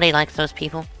nobody likes those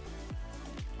people.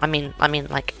 I mean,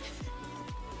 like,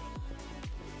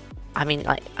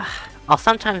 I'll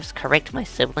sometimes correct my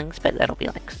siblings, but that'll be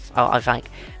like, I've like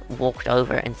walked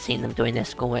over and seen them doing their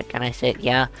schoolwork, and I said,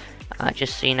 yeah,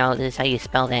 just so you know, this is how you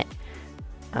spell that,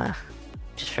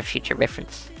 just for future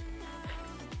reference.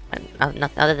 And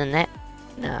nothing other than that,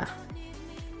 nah.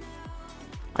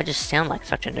 I just sound like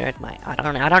such a nerd, mate. I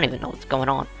don't even know what's going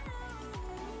on.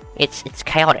 It's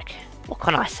chaotic. What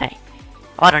can I say?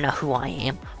 I don't know who I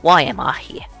am. Why am I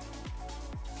here?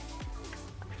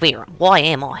 Vera, why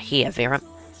am I here, Vera?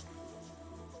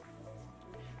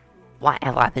 Why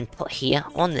have I been put here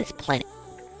on this planet?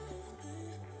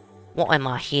 What am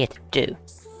I here to do?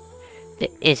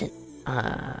 That isn't,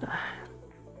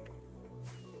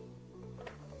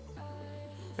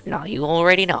 no, you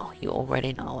already know. You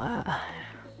already know,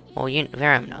 well,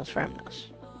 Verum knows, Verum knows.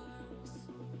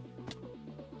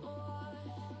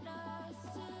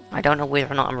 I don't know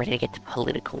whether or not I'm ready to get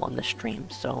political on the stream,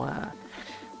 so,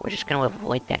 we're just gonna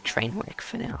avoid that train wreck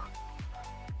for now.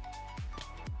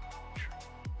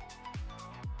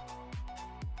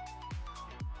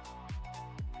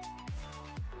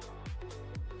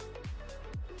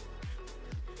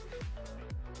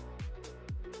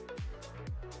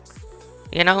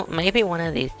 You know, maybe one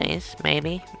of these days,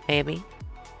 maybe,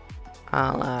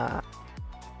 I'll, I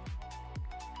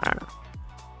don't know.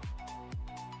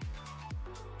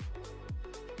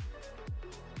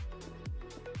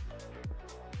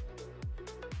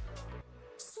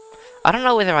 I don't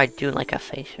know whether I do like a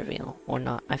face reveal or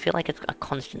not. I feel like it's a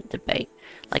constant debate.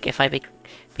 Like, if I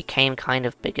became kind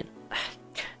of big and...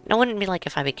 No, it wouldn't be like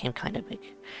if I became kind of big.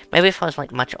 Maybe if I was,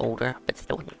 like, much older, but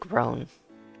still grown.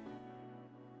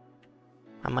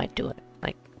 I might do it.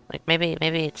 Like maybe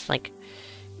it's like...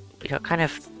 You're kind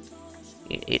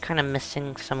of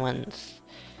missing someone's...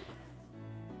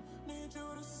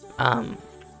 kind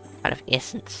of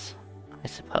essence, I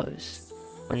suppose.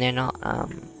 When they're not,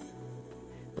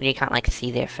 when you can't, like,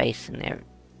 see their face and their,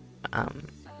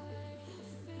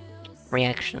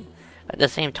 reaction. At the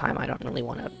same time, I don't really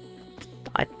want to...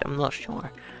 I'm not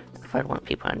sure if I want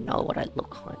people to know what I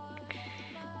look like.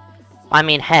 I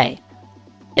mean, hey,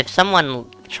 if someone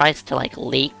tries to, like,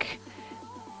 leak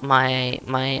my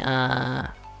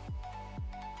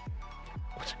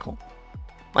what's it called?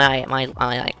 My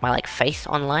face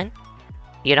online,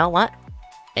 you know what?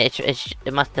 It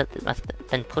must have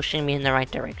been pushing me in the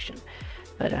right direction.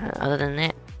 But other than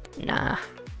that, nah.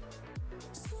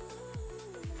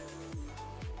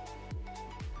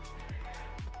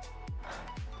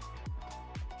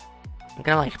 I'm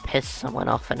gonna, like, piss someone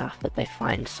off enough that they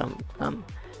find some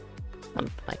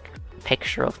like,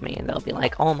 picture of me and they'll be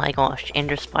like, oh my gosh,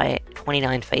 Ender Spy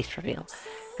 29 face reveal.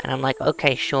 And I'm like,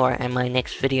 okay, sure, and my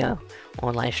next video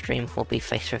or live stream will be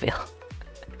face reveal.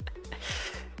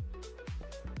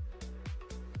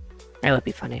 That would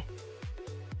be funny.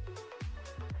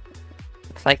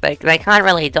 It's like, they can't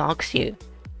really dox you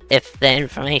if you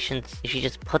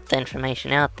just put the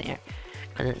information out there.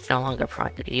 Because it's no longer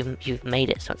private. You've made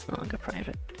it so it's no longer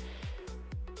private.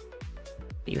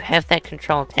 You have that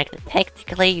control.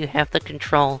 Technically, you have the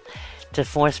control to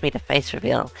force me to face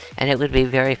reveal. And it would be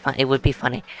very fun. It would be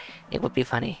funny. It would be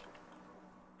funny.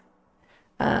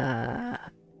 But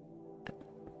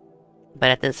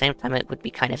at the same time, it would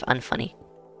be kind of unfunny.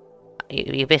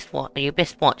 You best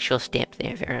watch your step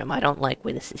there, Verum. I don't like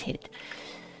where this is headed.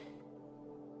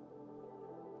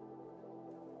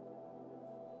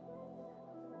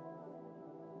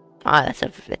 Ah,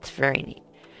 that's very neat.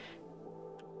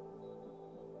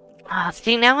 Ah,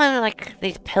 see, now I like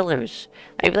these pillars.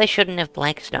 Maybe they shouldn't have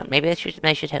blackstone. Maybe they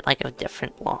should have, like, a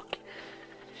different block.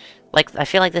 Like, I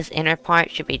feel like this inner part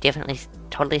should be definitely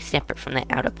totally separate from the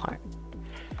outer part.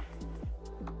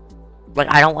 Like,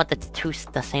 I don't want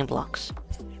the same blocks.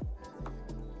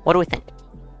 What do we think?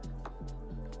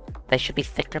 They should be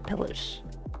thicker pillars.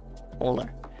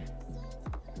 Taller.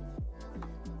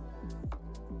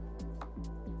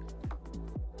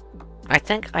 I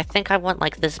think I want,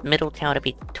 like, this middle tower to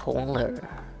be taller.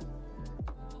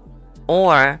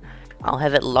 Or I'll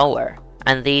have it lower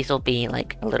And these will be,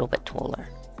 like, a little bit taller.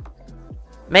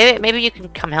 Maybe you can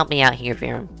come help me out here,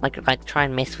 Viram. Like try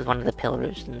and mess with one of the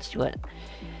pillars and see what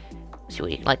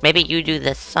you, like, maybe you do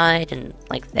this side and,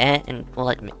 like, that, and we'll,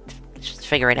 like, just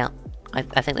figure it out. I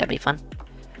think that'd be fun.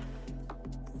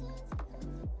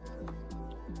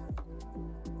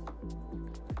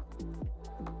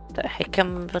 The heck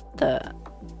what the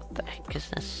heck is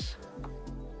this?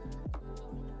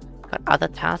 Got other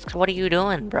tasks? What are you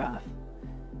doing, bruh?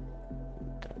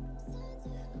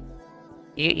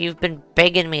 You've been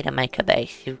begging me to make a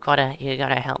base. You gotta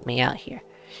help me out here.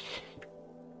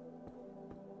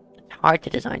 It's hard to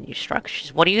design new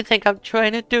structures. What do you think I'm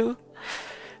trying to do?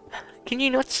 Can you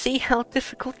not see how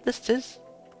difficult this is?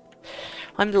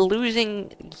 I'm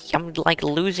like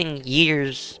losing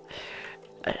years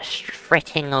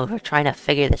fretting over trying to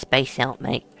figure this base out,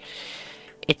 mate.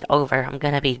 It's over. I'm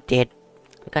gonna be dead.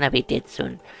 I'm gonna be dead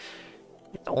soon.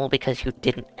 It's all because you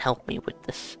didn't help me with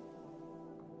this.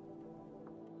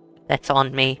 That's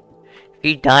on me. If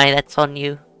you die, that's on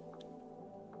you.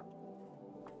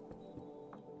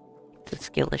 It's a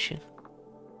skill issue.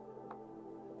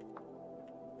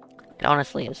 It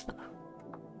honestly is, though.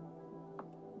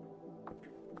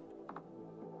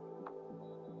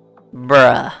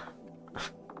 Bruh.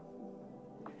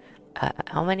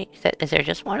 How many? Is there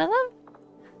just one of them?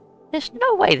 There's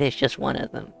no way there's just one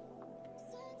of them.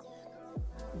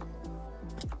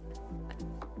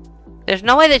 There's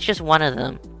no way there's just one of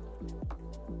them.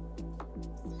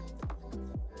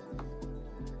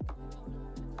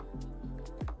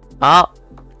 Oh!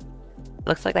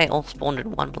 Looks like they all spawned in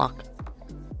one block.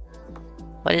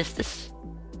 What is this?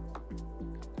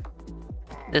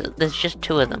 There's just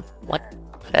two of them. What?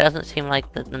 That doesn't seem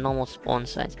like the normal spawn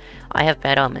size. I have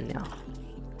bad omen now.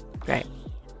 Great.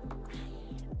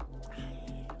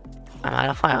 I'm out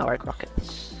of firework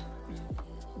rockets.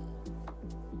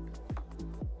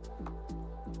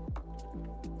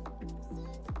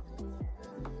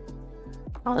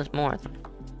 Oh, there's more of them.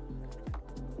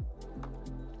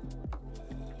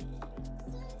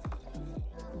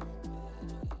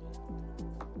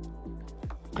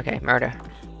 Okay, murder.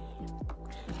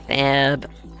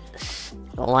 Stab.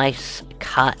 Slice.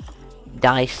 Cut.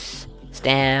 Dice.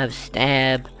 Stab.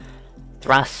 Stab.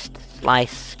 Thrust.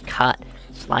 Slice. Cut.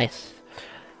 Slice.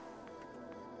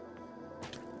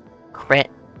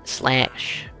 Crit.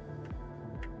 Slash.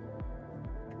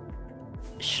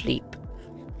 Sleep.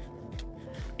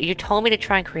 You told me to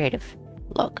try creative.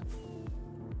 Look.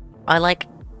 I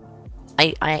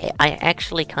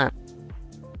actually can't.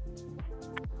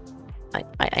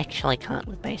 I actually can't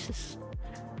with bases.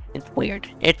 It's weird.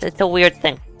 It's a weird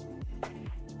thing.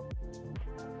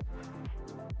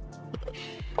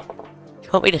 You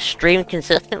want me to stream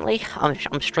consistently?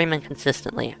 I'm streaming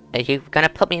consistently. If you're gonna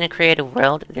put me in a creative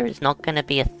world, there is not gonna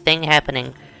be a thing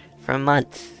happening for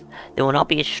months. There will not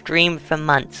be a stream for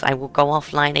months. I will go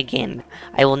offline again.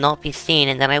 I will not be seen,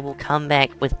 and then I will come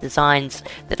back with designs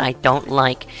that I don't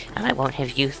like, and I won't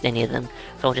have used any of them.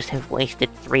 So I'll just have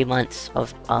wasted 3 months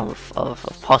of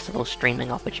possible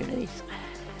streaming opportunities.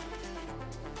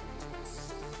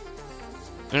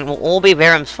 And it will all be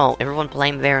Veram's fault. Everyone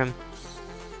blame Veram.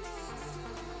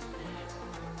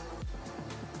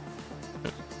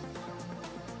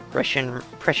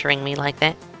 Pressuring me like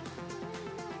that.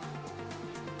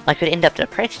 I could end up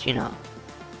depressed, you know.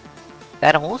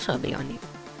 That'll also be on you.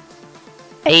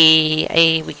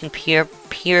 We can peer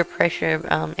pressure,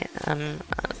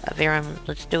 Veram,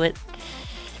 let's do it.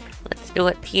 Let's do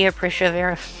it, peer pressure,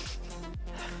 Veram.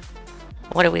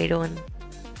 What are we doing?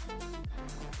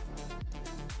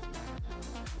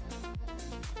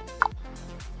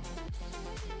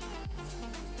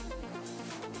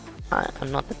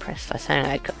 I'm not depressed, I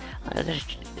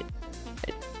just...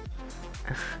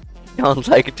 don't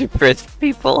like depressed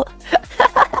people.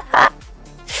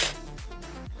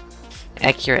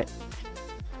 Accurate.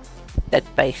 That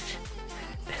base.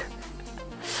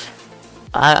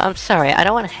 I'm sorry, I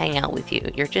don't want to hang out with you.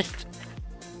 You're just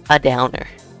a downer.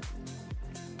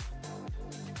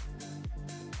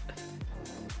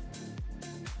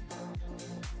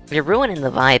 You're ruining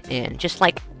the vibe, man. Just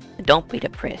like, don't be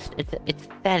depressed. It's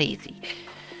that easy.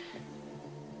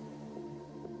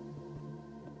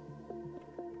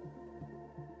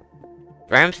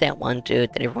 Veram's that one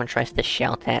dude that everyone tries to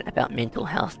shout at about mental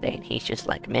health day, and he's just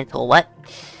like, mental what?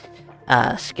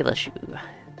 Skill issue.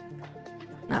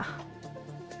 Nah.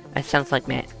 That sounds like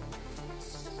Matt.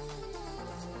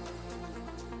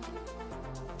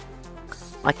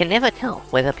 I can never tell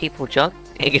whether people joke.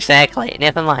 Exactly,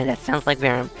 never mind, that sounds like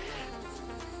Veram.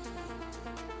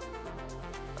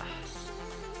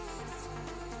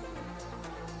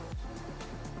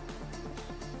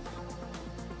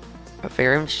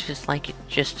 Verim's just like,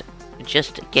 just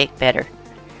get better,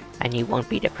 and you won't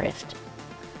be depressed.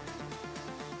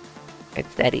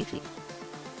 It's that easy.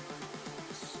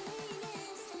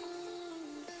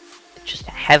 Just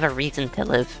have a reason to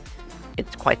live.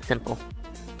 It's quite simple.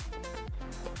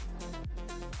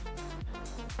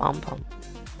 Bum bum.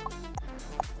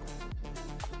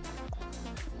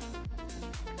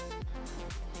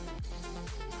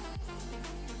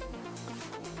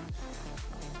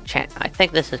 Chat, I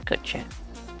think this is good, chat.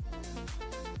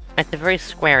 It's a very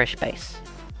squarish base.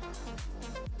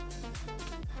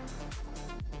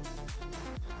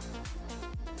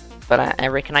 But I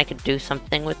reckon I could do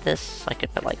something with this. I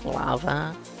could put like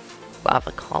lava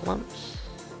columns.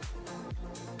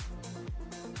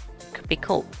 Could be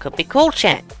cool. Could be cool,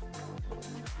 chat.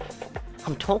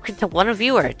 I'm talking to one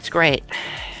viewer. It's great.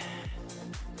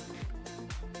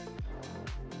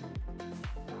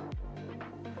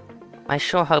 I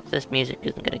sure hope this music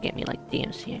isn't gonna get me like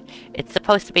DMCA. It's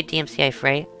supposed to be DMCA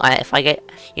free. If I get,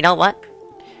 you know what?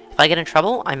 If I get in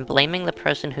trouble, I'm blaming the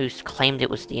person who's claimed it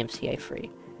was DMCA free.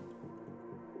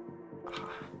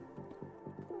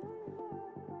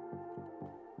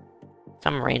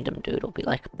 Some random dude will be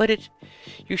like, but it,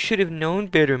 you should have known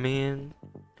better, man.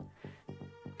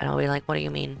 And I'll be like, what do you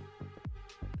mean?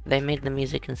 They made the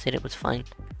music and said it was fine.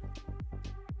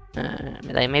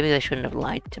 Maybe they shouldn't have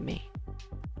lied to me.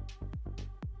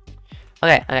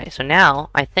 Okay, so now,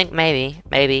 I think maybe,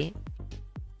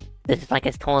 this is like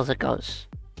as tall as it goes.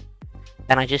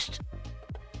 Then I just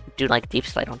do like deep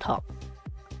slate on top.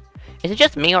 Is it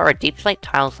just me, or are deep slate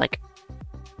tiles like,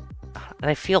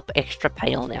 they feel extra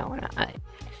pale now, and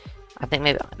I think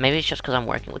maybe it's just because I'm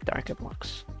working with darker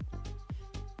blocks.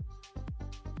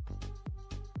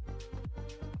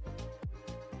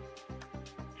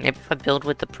 Maybe if I build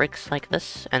with the bricks like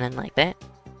this, and then like that.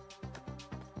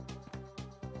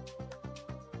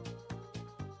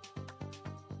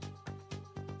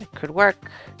 It could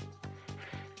work.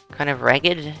 Kind of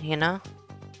ragged, you know?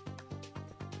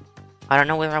 I don't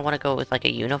know whether I want to go with like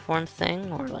a uniform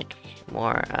thing, or like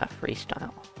more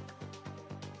freestyle.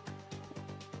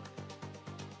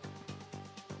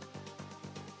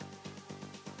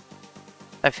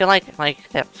 I feel like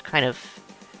that's kind of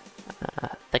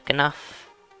thick enough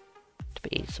to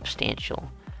be substantial.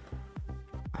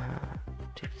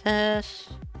 Do this,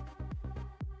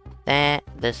 that,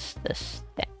 this,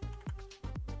 that.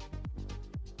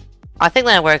 I think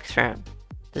that works for him.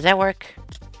 Does that work?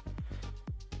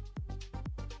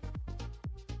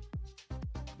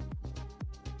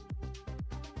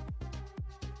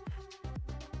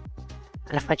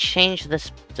 And if I change this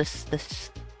thing.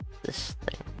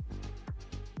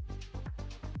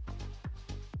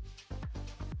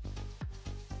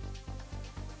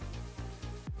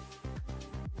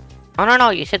 Oh no,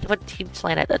 you said to put deep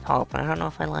slate at the top. I don't know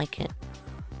if I like it.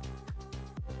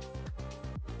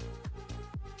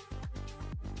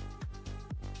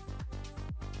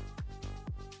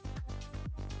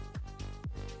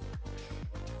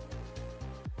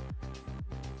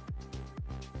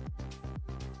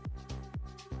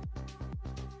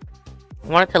 I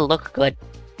want it to look good.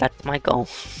 That's my goal.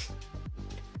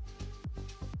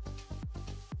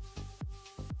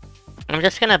 I'm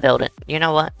just gonna build it. You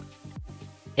know what?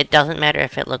 It doesn't matter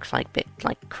if it looks like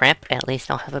crap, at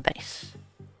least I'll have a base.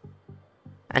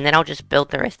 And then I'll just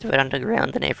build the rest of it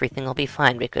underground and everything will be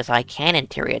fine, because I can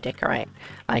interior decorate.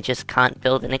 I just can't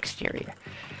build an exterior.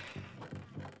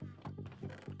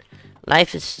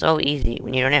 Life is so easy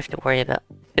when you don't have to worry about...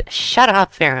 Shut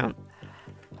up, Ferrum!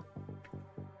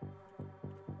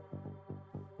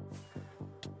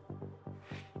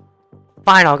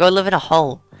 Fine, I'll go live in a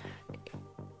hole.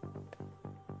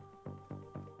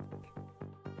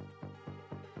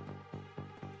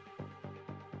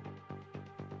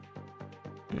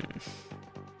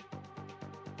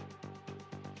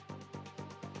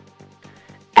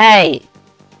 Hey!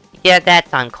 Yeah,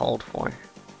 that's uncalled for.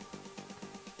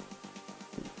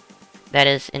 That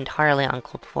is entirely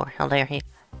uncalled for. How dare he?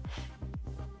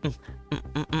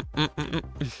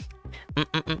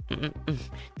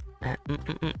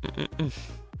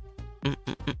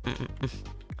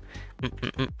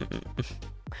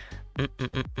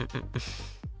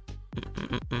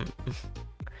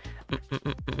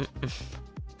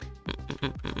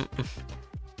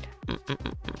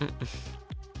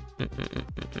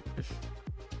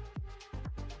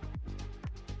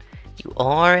 You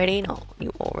already know.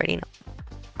 You already know.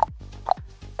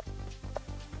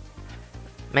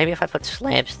 Maybe if I put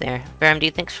slabs there. Baram, do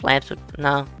you think slabs would...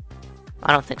 No.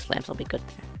 I don't think slabs will be good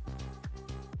there.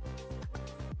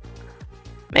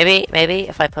 Maybe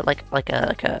if I put like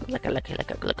a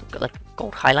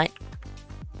gold highlight.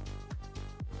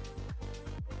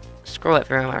 Screw it,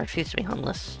 Verum. I refuse to be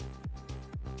homeless.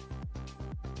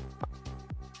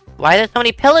 Why are there so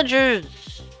many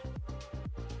pillagers?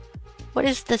 What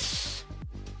is this?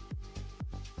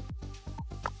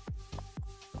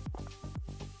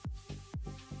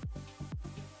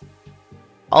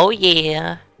 Oh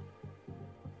yeah.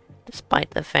 Despite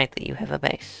the fact that you have a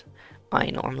base, I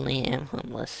normally am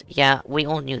homeless. Yeah, we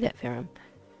all knew that, Verum.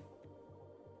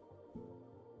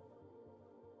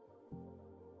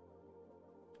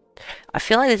 I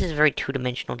feel like this is a very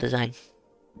two-dimensional design.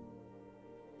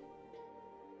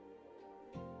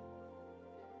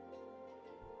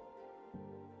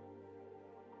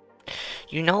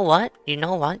 You know what? You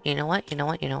know what? You know what? You know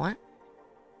what? You know what?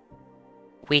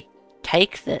 We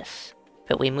take this,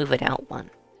 but we move it out one.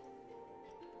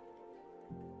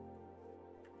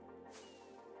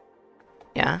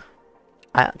 Yeah?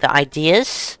 The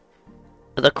ideas,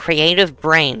 the creative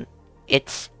brain,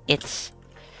 it's...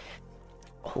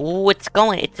 Oh, it's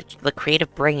going. It's the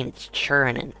creative brain. It's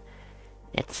churning.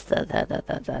 It's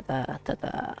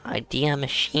the idea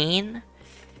machine.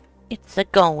 It's a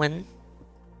going.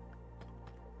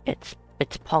 It's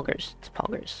poggers. It's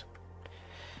poggers.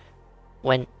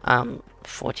 When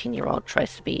 14-year-old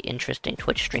tries to be interesting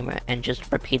Twitch streamer and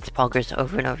just repeats poggers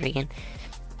over and over again.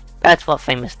 That's what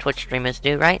famous Twitch streamers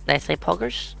do, right? They say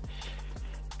poggers.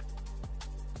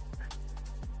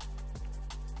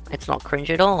 It's not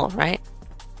cringe at all, right?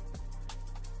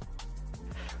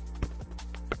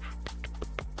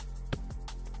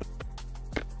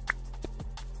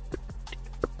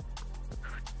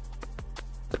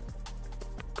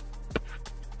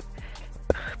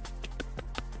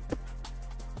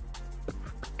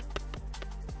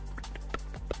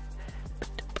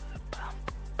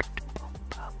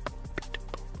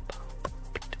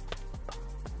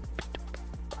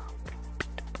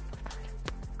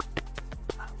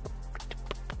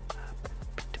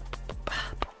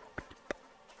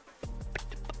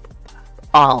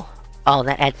 Oh,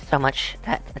 that adds so much.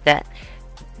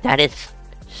 That is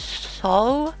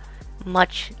so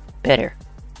much better.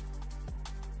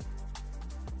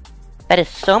 That is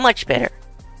so much better.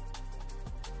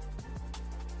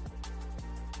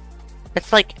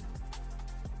 It's like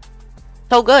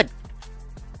so good.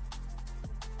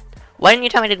 Why didn't you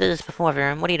tell me to do this before,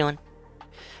 Verum? What are you doing?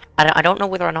 I don't know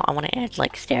whether or not I want to add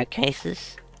like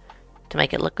staircases to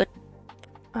make it look good.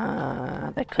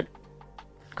 That could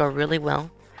go really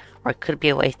well, or it could be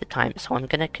a waste of time. So I'm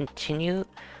gonna continue.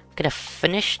 I'm gonna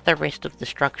finish the rest of the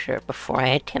structure before I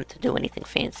attempt to do anything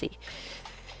fancy.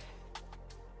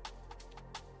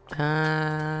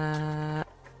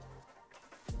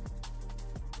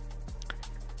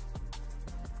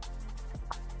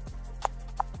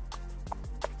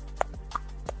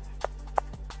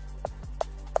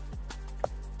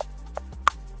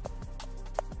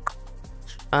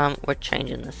 We're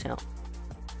changing this out.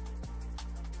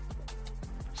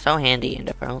 So handy,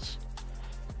 Ender Pearls.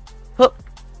 Whoop.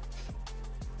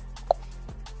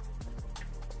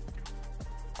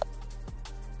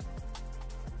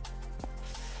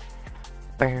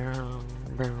 Then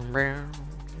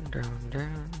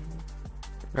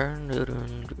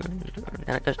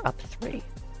it goes up 3.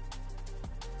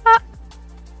 Ah.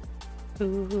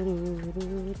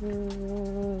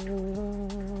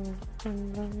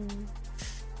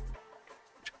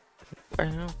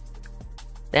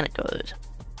 Then it goes.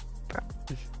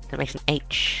 It makes an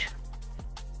H.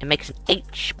 It makes an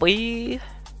H, boy. It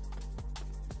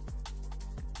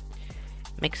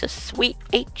makes a sweet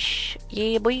H,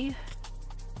 yeah, boy.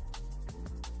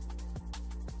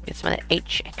 Get some of that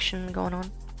H action going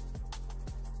on.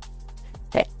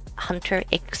 That Hunter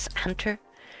X Hunter.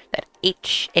 That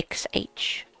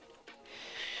HXH.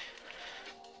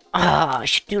 Ah, I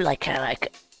should do like a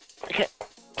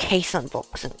case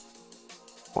unboxing.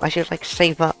 Or I should like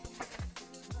save up.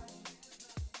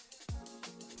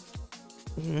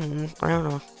 I don't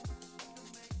know.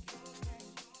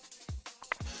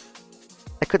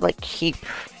 I could like keep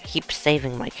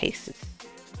saving my cases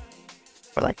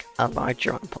for like a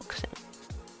larger unboxing.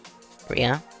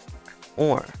 Yeah?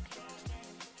 Or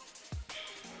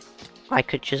I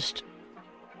could just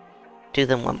do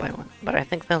them one by one. But I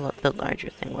think the larger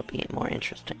thing would be more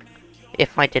interesting.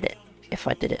 If I did it. If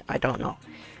I did it, I don't know.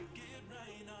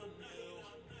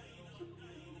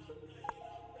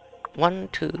 1,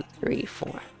 2, 3,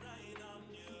 4.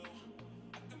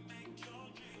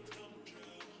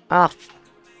 Ah.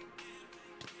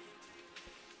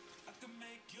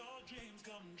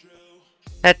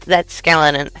 That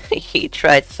skeleton, he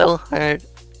tried so hard.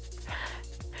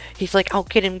 He's like, I'll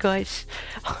get him, guys.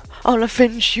 I'll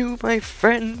avenge you, my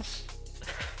friends.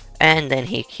 And then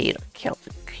he killed.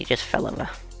 He just fell over.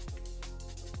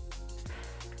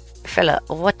 Fella,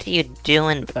 what are you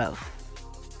doing, bro?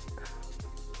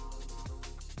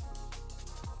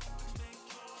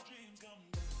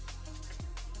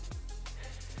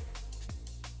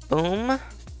 Boom.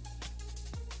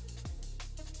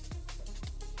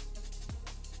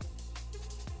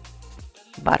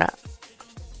 Bada.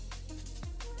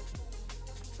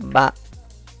 Ba.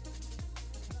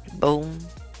 Boom.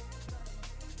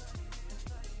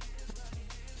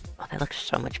 Oh, that looks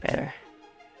so much better.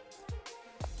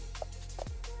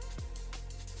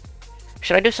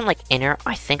 Should I do some, like, inner?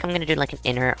 I think I'm gonna do, like, an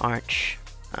inner arch.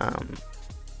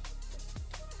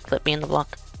 Clip me in the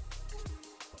block.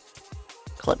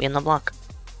 Clip me in the block.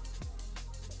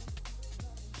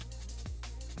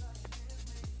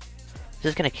 This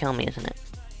is gonna kill me, isn't it?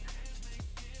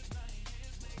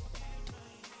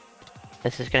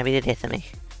 This is gonna be the death of me.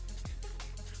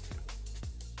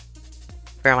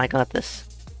 Bro, I got this.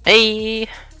 Hey!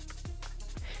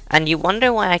 And you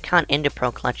wonder why I can't Ender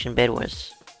Pro clutch in Bed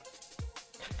Wars.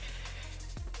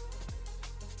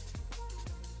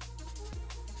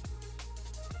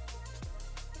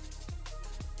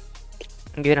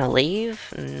 You're gonna leave?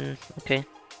 Okay.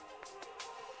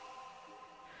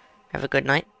 Have a good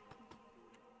night.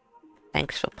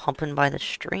 Thanks for popping by the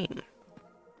stream.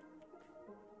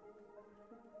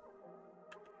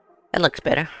 That looks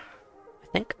better, I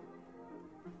think.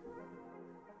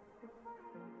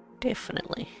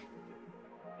 Definitely.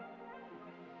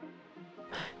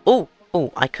 Oh,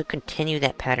 I could continue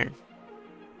that pattern.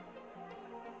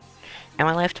 Am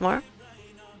I live tomorrow?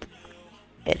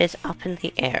 It is up in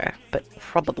the air, but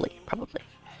probably.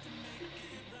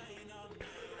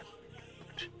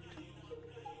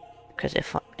 Because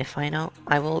if I know,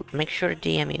 I will make sure to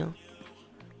DM you.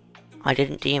 I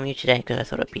didn't DM you today because I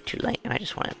thought it'd be too late, and I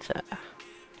just wanted to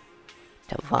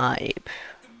vibe.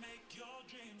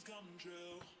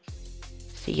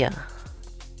 See ya.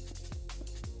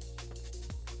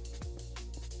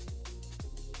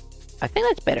 I think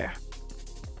that's better.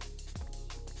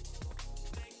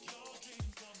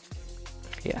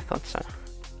 Yeah, I thought so.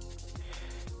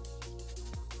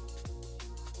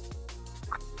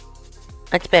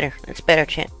 It's better. It's better,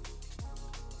 chat.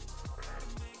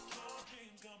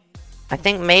 I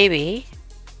think maybe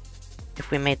if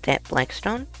we made that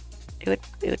blackstone, it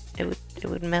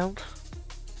would meld.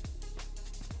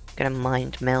 Gonna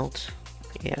mind meld.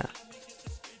 Yeah.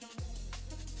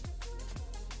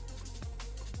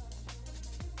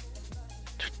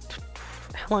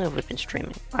 How long have we been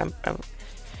streaming?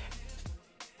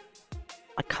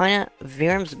 I kinda,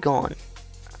 Virum's gone,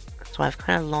 so I've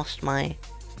kind of lost my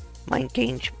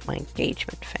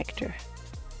engagement factor.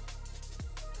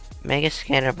 Mega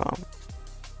scatter bomb.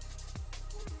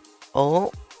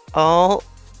 Oh.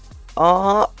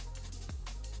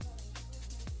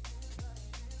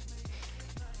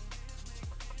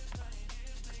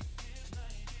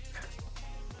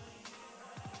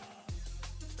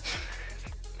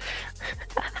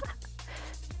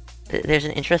 There's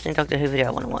an interesting Doctor Who video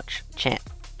I want to watch. Chat.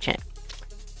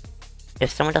 If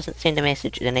someone doesn't send a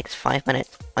message in the next 5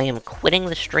 minutes, I am quitting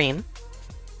the stream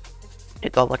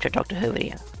to go watch a Doctor Who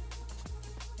video.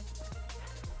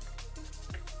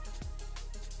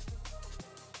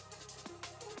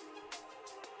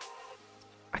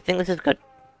 I think this is good.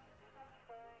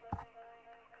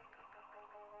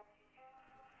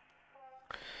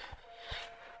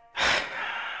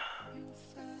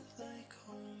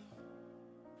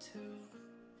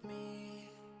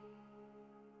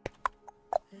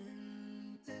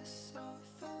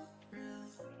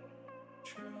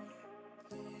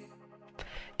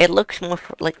 It looks more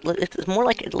like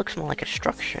it looks more like a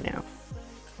structure now.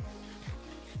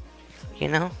 You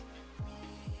know?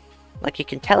 Like you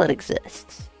can tell it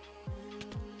exists.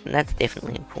 And that's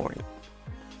definitely important.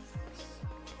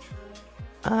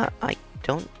 I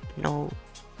don't know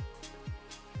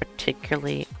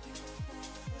particularly.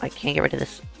 I can't get rid of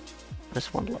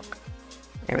this one look.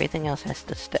 Everything else has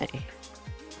to stay.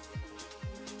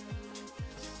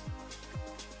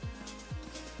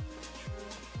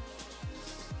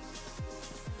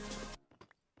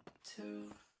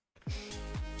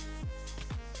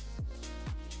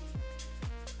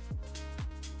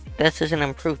 This is an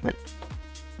improvement.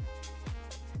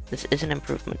 This is an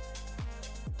improvement.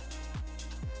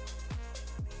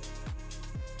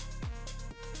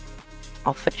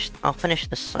 I'll finish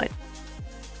this side.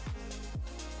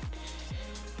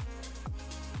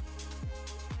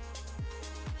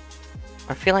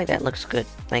 I feel like that looks good.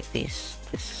 Like these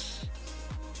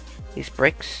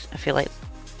bricks. I feel like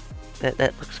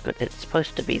that looks good. It's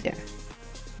supposed to be there.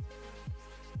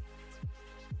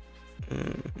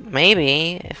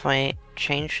 Maybe if I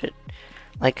change it,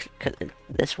 Like,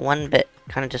 this one bit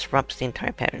kind of disrupts the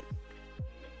entire pattern.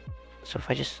 So if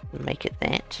I just make it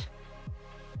that.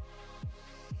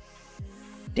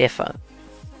 Defo.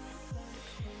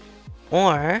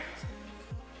 Or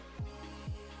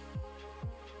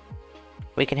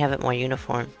we can have it more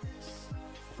uniform.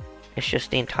 It's just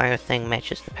the entire thing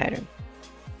matches the pattern.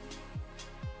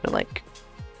 So like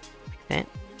that.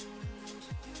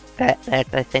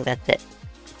 I think that's it.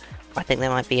 I think that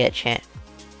might be it, chat.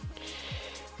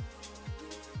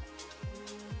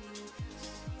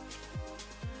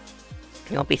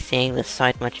 You won't be seeing this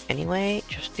side much anyway,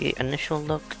 just the initial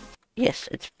look. Yes,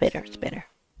 it's better, it's better.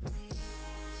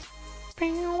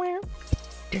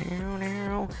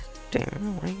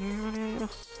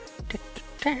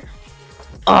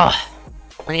 Oh,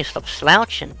 I need to stop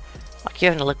slouching. Like,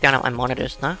 you're gonna look down at my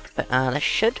monitors now, but that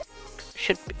should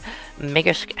be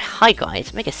Mega. Hi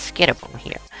guys, Mega Scatterbomb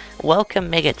here. Welcome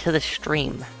Mega to the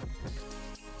stream.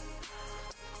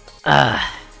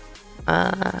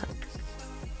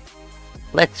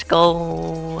 Let's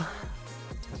go.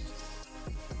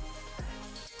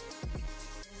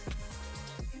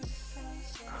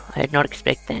 I did not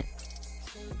expect that.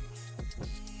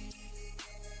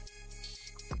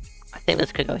 I think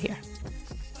this could go here.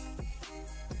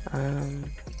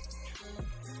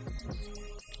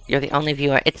 You're the only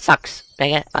viewer. It sucks,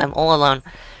 Mega. I'm all alone.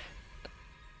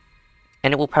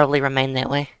 And it will probably remain that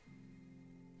way.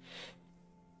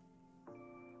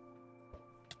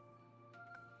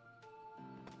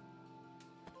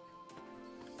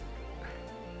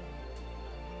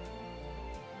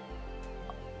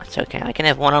 It's okay, I can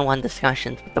have one-on-one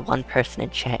discussions with the one person in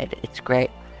chat. It's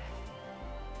great.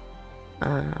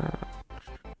 Alright,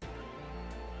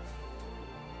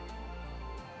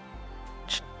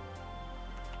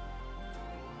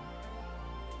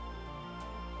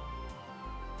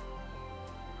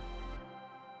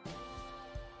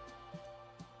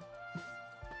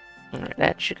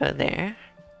 that should go there.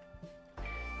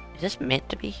 Is this meant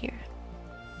to be here?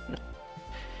 No.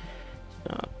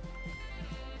 So,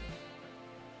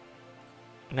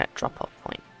 that drop-off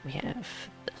point, we have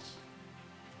this.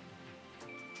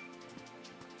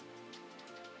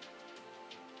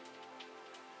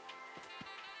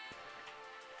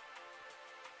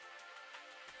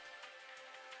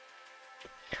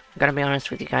 I'm gonna be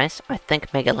honest with you guys, I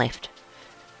think Mega left.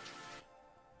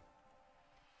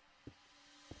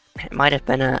 It might have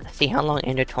been a see how long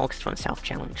Ender talks to himself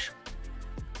challenge.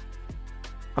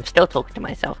 I'm still talking to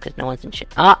myself because no one's in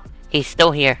shit. Ah! He's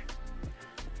still here.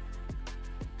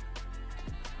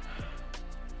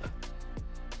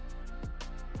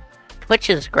 Twitch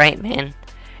is great, man.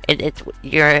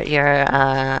 You're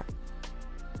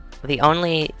the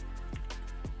only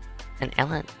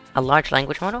a large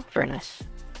language model? Very nice.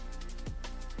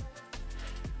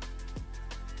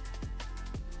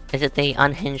 Is it the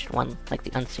unhinged one, like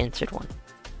the uncensored one?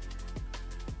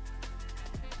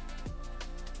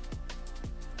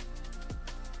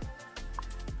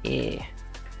 Yeah.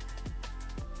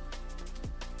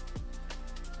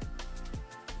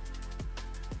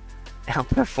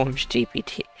 Outperforms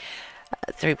GPT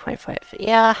 3.5.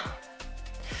 Yeah.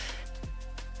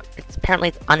 Apparently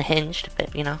it's unhinged,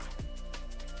 but you know.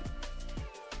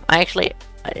 I actually,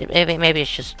 maybe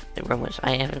it's just rumors.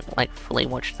 I haven't like fully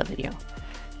watched the video.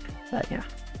 But yeah.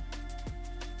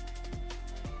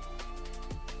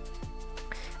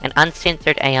 An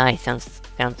uncensored AI sounds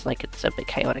like it's a bit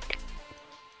chaotic.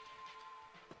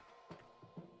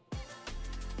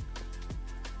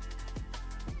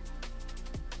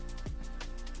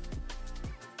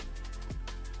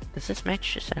 Does this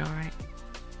match? Is that alright?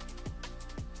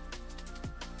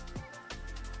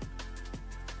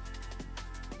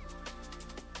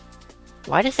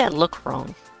 Why does that look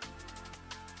wrong?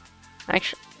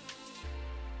 Actually,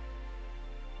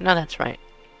 no, that's right.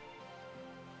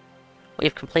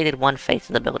 We've completed one phase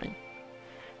of the building.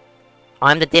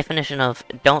 I'm the definition of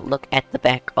don't look at the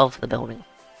back of the building.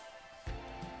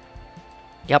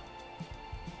 Yep.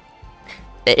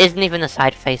 There isn't even a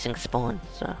side-facing spawn,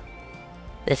 so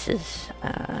this is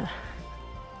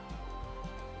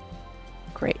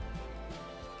great.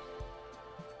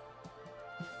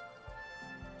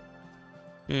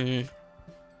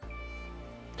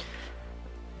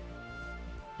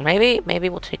 Maybe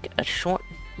we'll take a short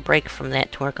break from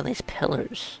that to work on these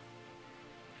pillars.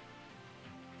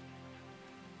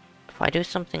 If I do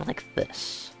something like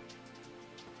this.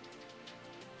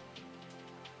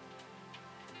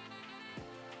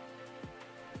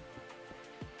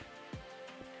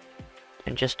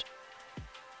 And just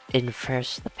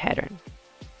inverse the pattern.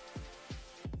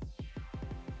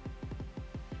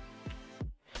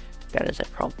 That is a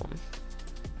problem.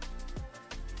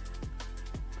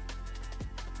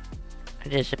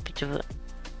 It is a bit of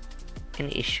an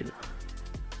issue.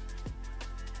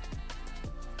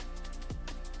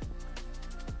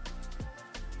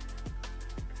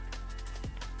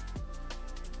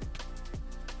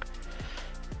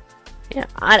 Yeah,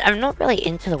 I'm not really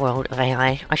into the world of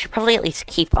AI. I should probably at least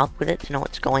keep up with it to know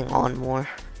what's going on more.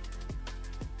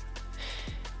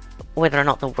 Whether or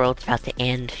not the world's about to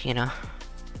end, you know.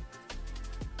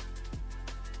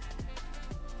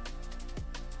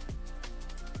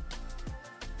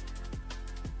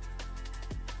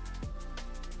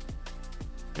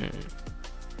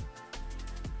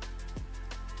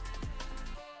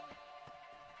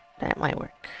 That might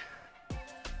work.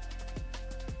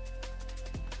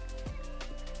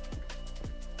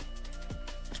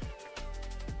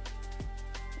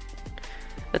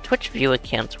 The Twitch viewer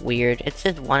count's weird. It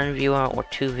says 1 viewer or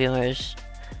 2 viewers,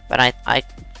 but I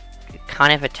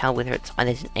can't ever tell whether it's either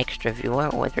an extra viewer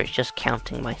or whether it's just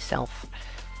counting myself.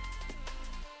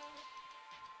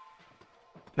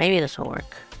 Maybe this will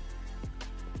work.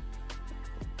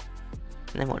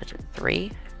 And then what is it,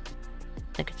 3?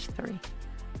 I think it's 3.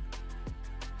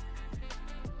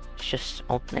 It's just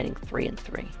alternating 3 and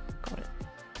 3. Got it.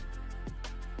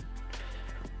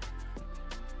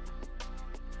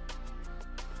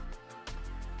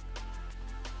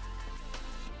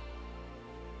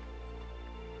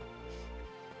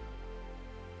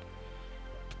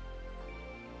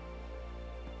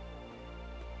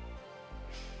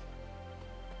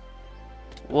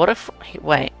 What if...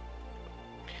 wait.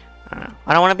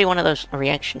 I don't want to be one of those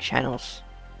reaction channels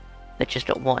that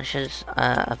just watches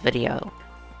a video.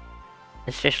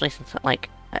 Especially since, like,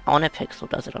 Onapixel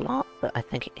does it a lot, but I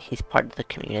think he's part of the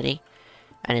community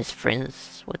and is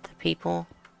friends with the people,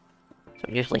 so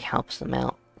it usually helps them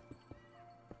out.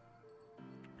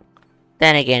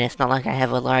 Then again, it's not like I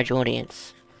have a large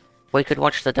audience. We could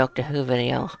watch the Doctor Who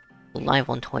video live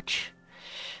on Twitch,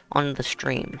 on the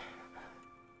stream.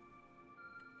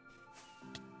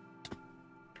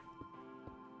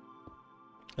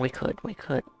 We could.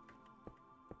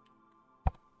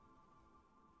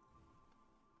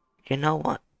 You know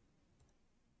what?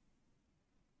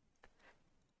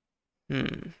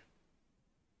 Open.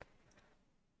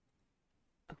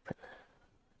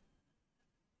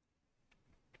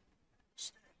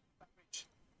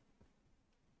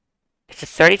 It's a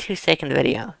 32-second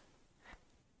video.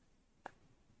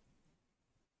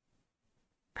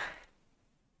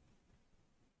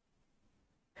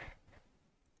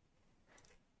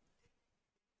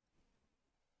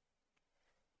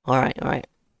 Alright.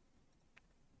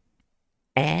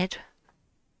 Add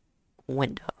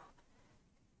window.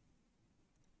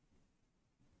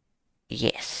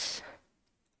 Yes.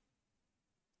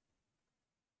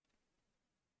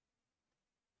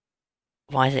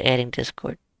 Why is it adding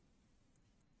Discord?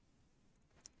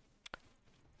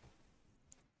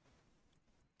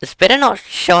 It's better not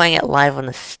showing it live on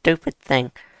the stupid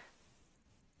thing.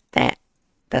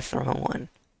 That's the wrong one.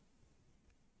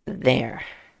 There.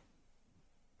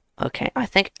 Okay,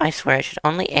 I swear I should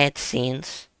only add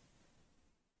scenes.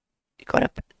 You gotta...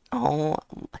 Oh...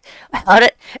 How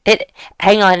did...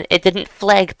 Hang on, it didn't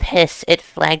flag piss, it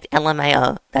flagged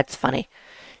LMAO. That's funny.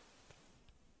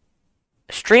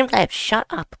 Streamlabs, shut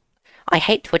up. I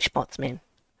hate Twitch bots, man.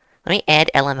 Let me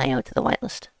add LMAO to the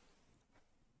whitelist.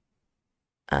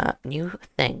 New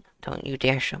thing. Don't you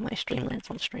dare show my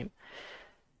Streamlabs on stream.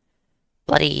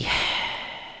 Bloody...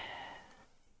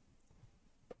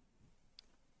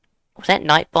 Was that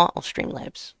Nightbot or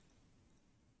Streamlabs?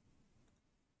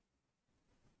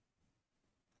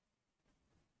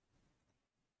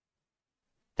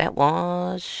 That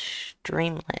was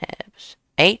Streamlabs.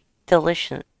 8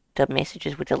 deletion. The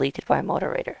messages were deleted by a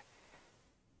moderator.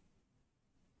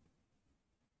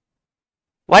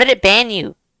 Why did it ban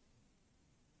you?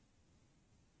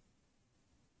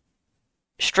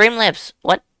 Streamlabs,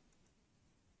 what?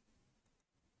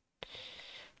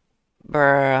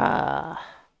 Bruh.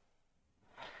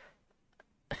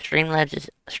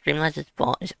 Streamlabs'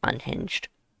 bot is unhinged.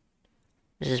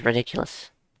 This is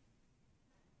ridiculous.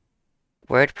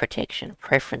 Word protection,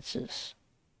 preferences.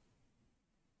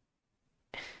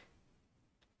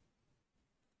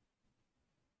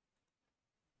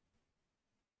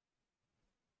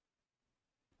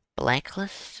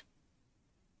 Blacklist?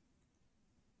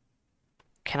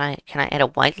 Can I add a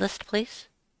whitelist, please?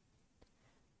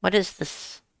 What is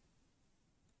this?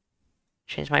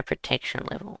 Change my protection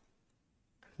level.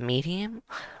 Medium?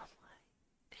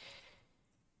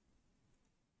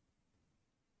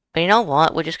 But you know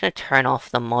what? We're just gonna turn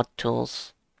off the mod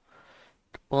tools.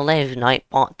 We'll leave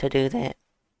Nightbot to do that.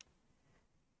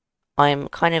 I'm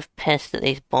kind of pissed that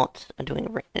these bots are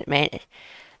doing... Man,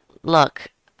 look,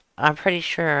 I'm pretty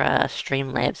sure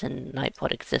Streamlabs and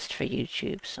Nightbot exist for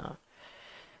YouTube, so...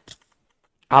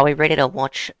 Are we ready to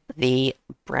watch the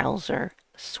browser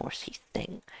sourcey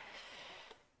thing?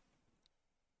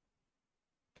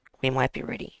 We might be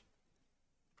ready.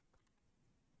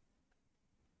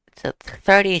 It's a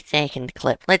 30-second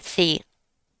clip. Let's see.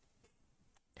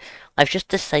 I've just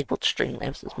disabled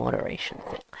Streamlabs' moderation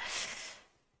thing.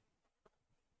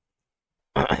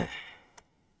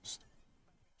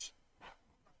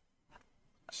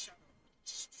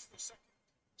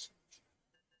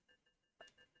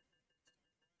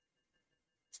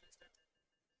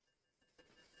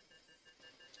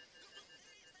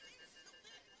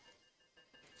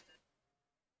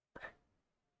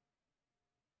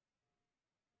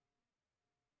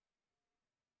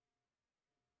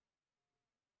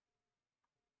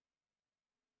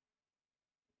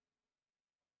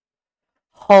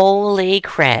 Holy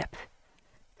crap.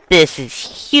 This is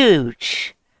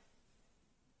huge.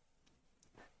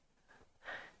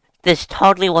 This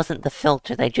totally wasn't the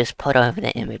filter they just put over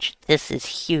the image. This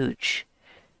is huge.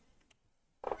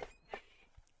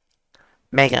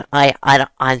 Mega,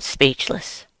 I'm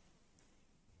speechless.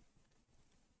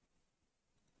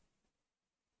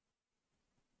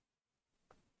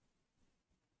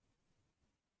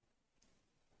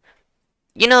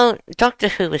 You know, Doctor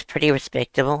Who was pretty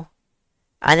respectable.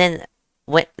 And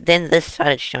then this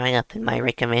started showing up in my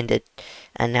recommended,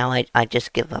 and now I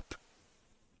just give up.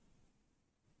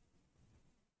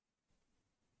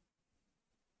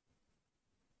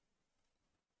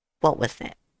 What was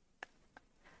that?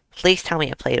 Please tell me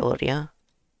it played audio.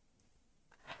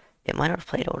 It might not have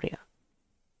played audio.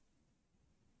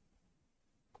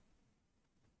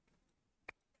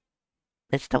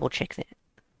 Let's double check that.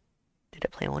 Did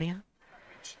it play audio?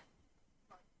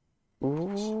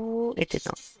 Ooh, it did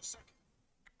not.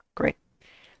 Great.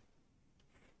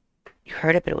 You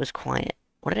heard it, but it was quiet.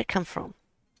 Where did it come from?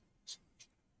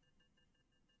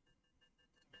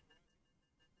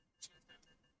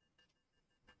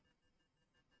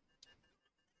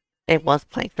 It was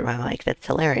playing through my mic. That's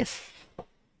hilarious.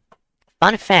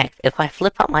 Fun fact, if I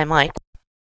flip up my mic...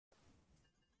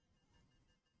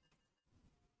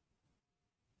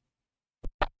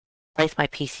 plays my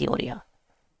PC audio.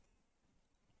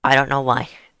 I don't know why.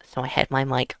 So I had my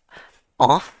mic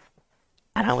off,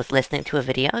 and I was listening to a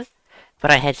video, but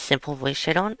I had simple voice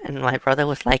chat on, and my brother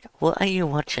was like, "What are you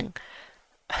watching?"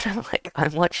 And I'm like,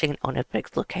 "I'm watching on a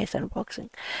Pixel case unboxing.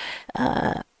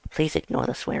 Please ignore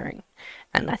the swearing."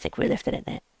 And I think we left it at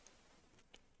that.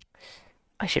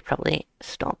 I should probably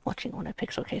stop watching on a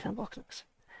Pixel case unboxings.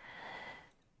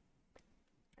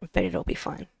 But it'll be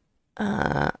fine.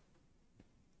 I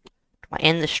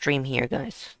end the stream here,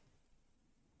 guys.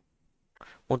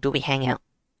 Or do we hang out?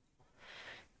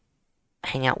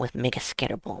 Hang out with Mega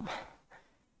Scatterbomb.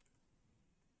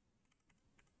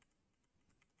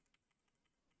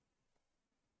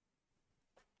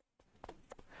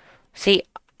 See,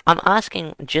 I'm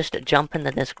asking just to jump in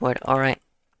the Discord, alright?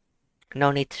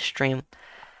 No need to stream.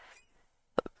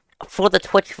 For the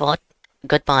Twitch VOD,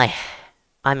 goodbye.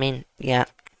 I mean, yeah.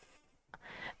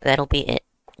 That'll be it.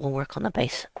 We'll work on the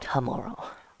base tomorrow.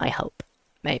 I hope.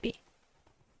 Maybe.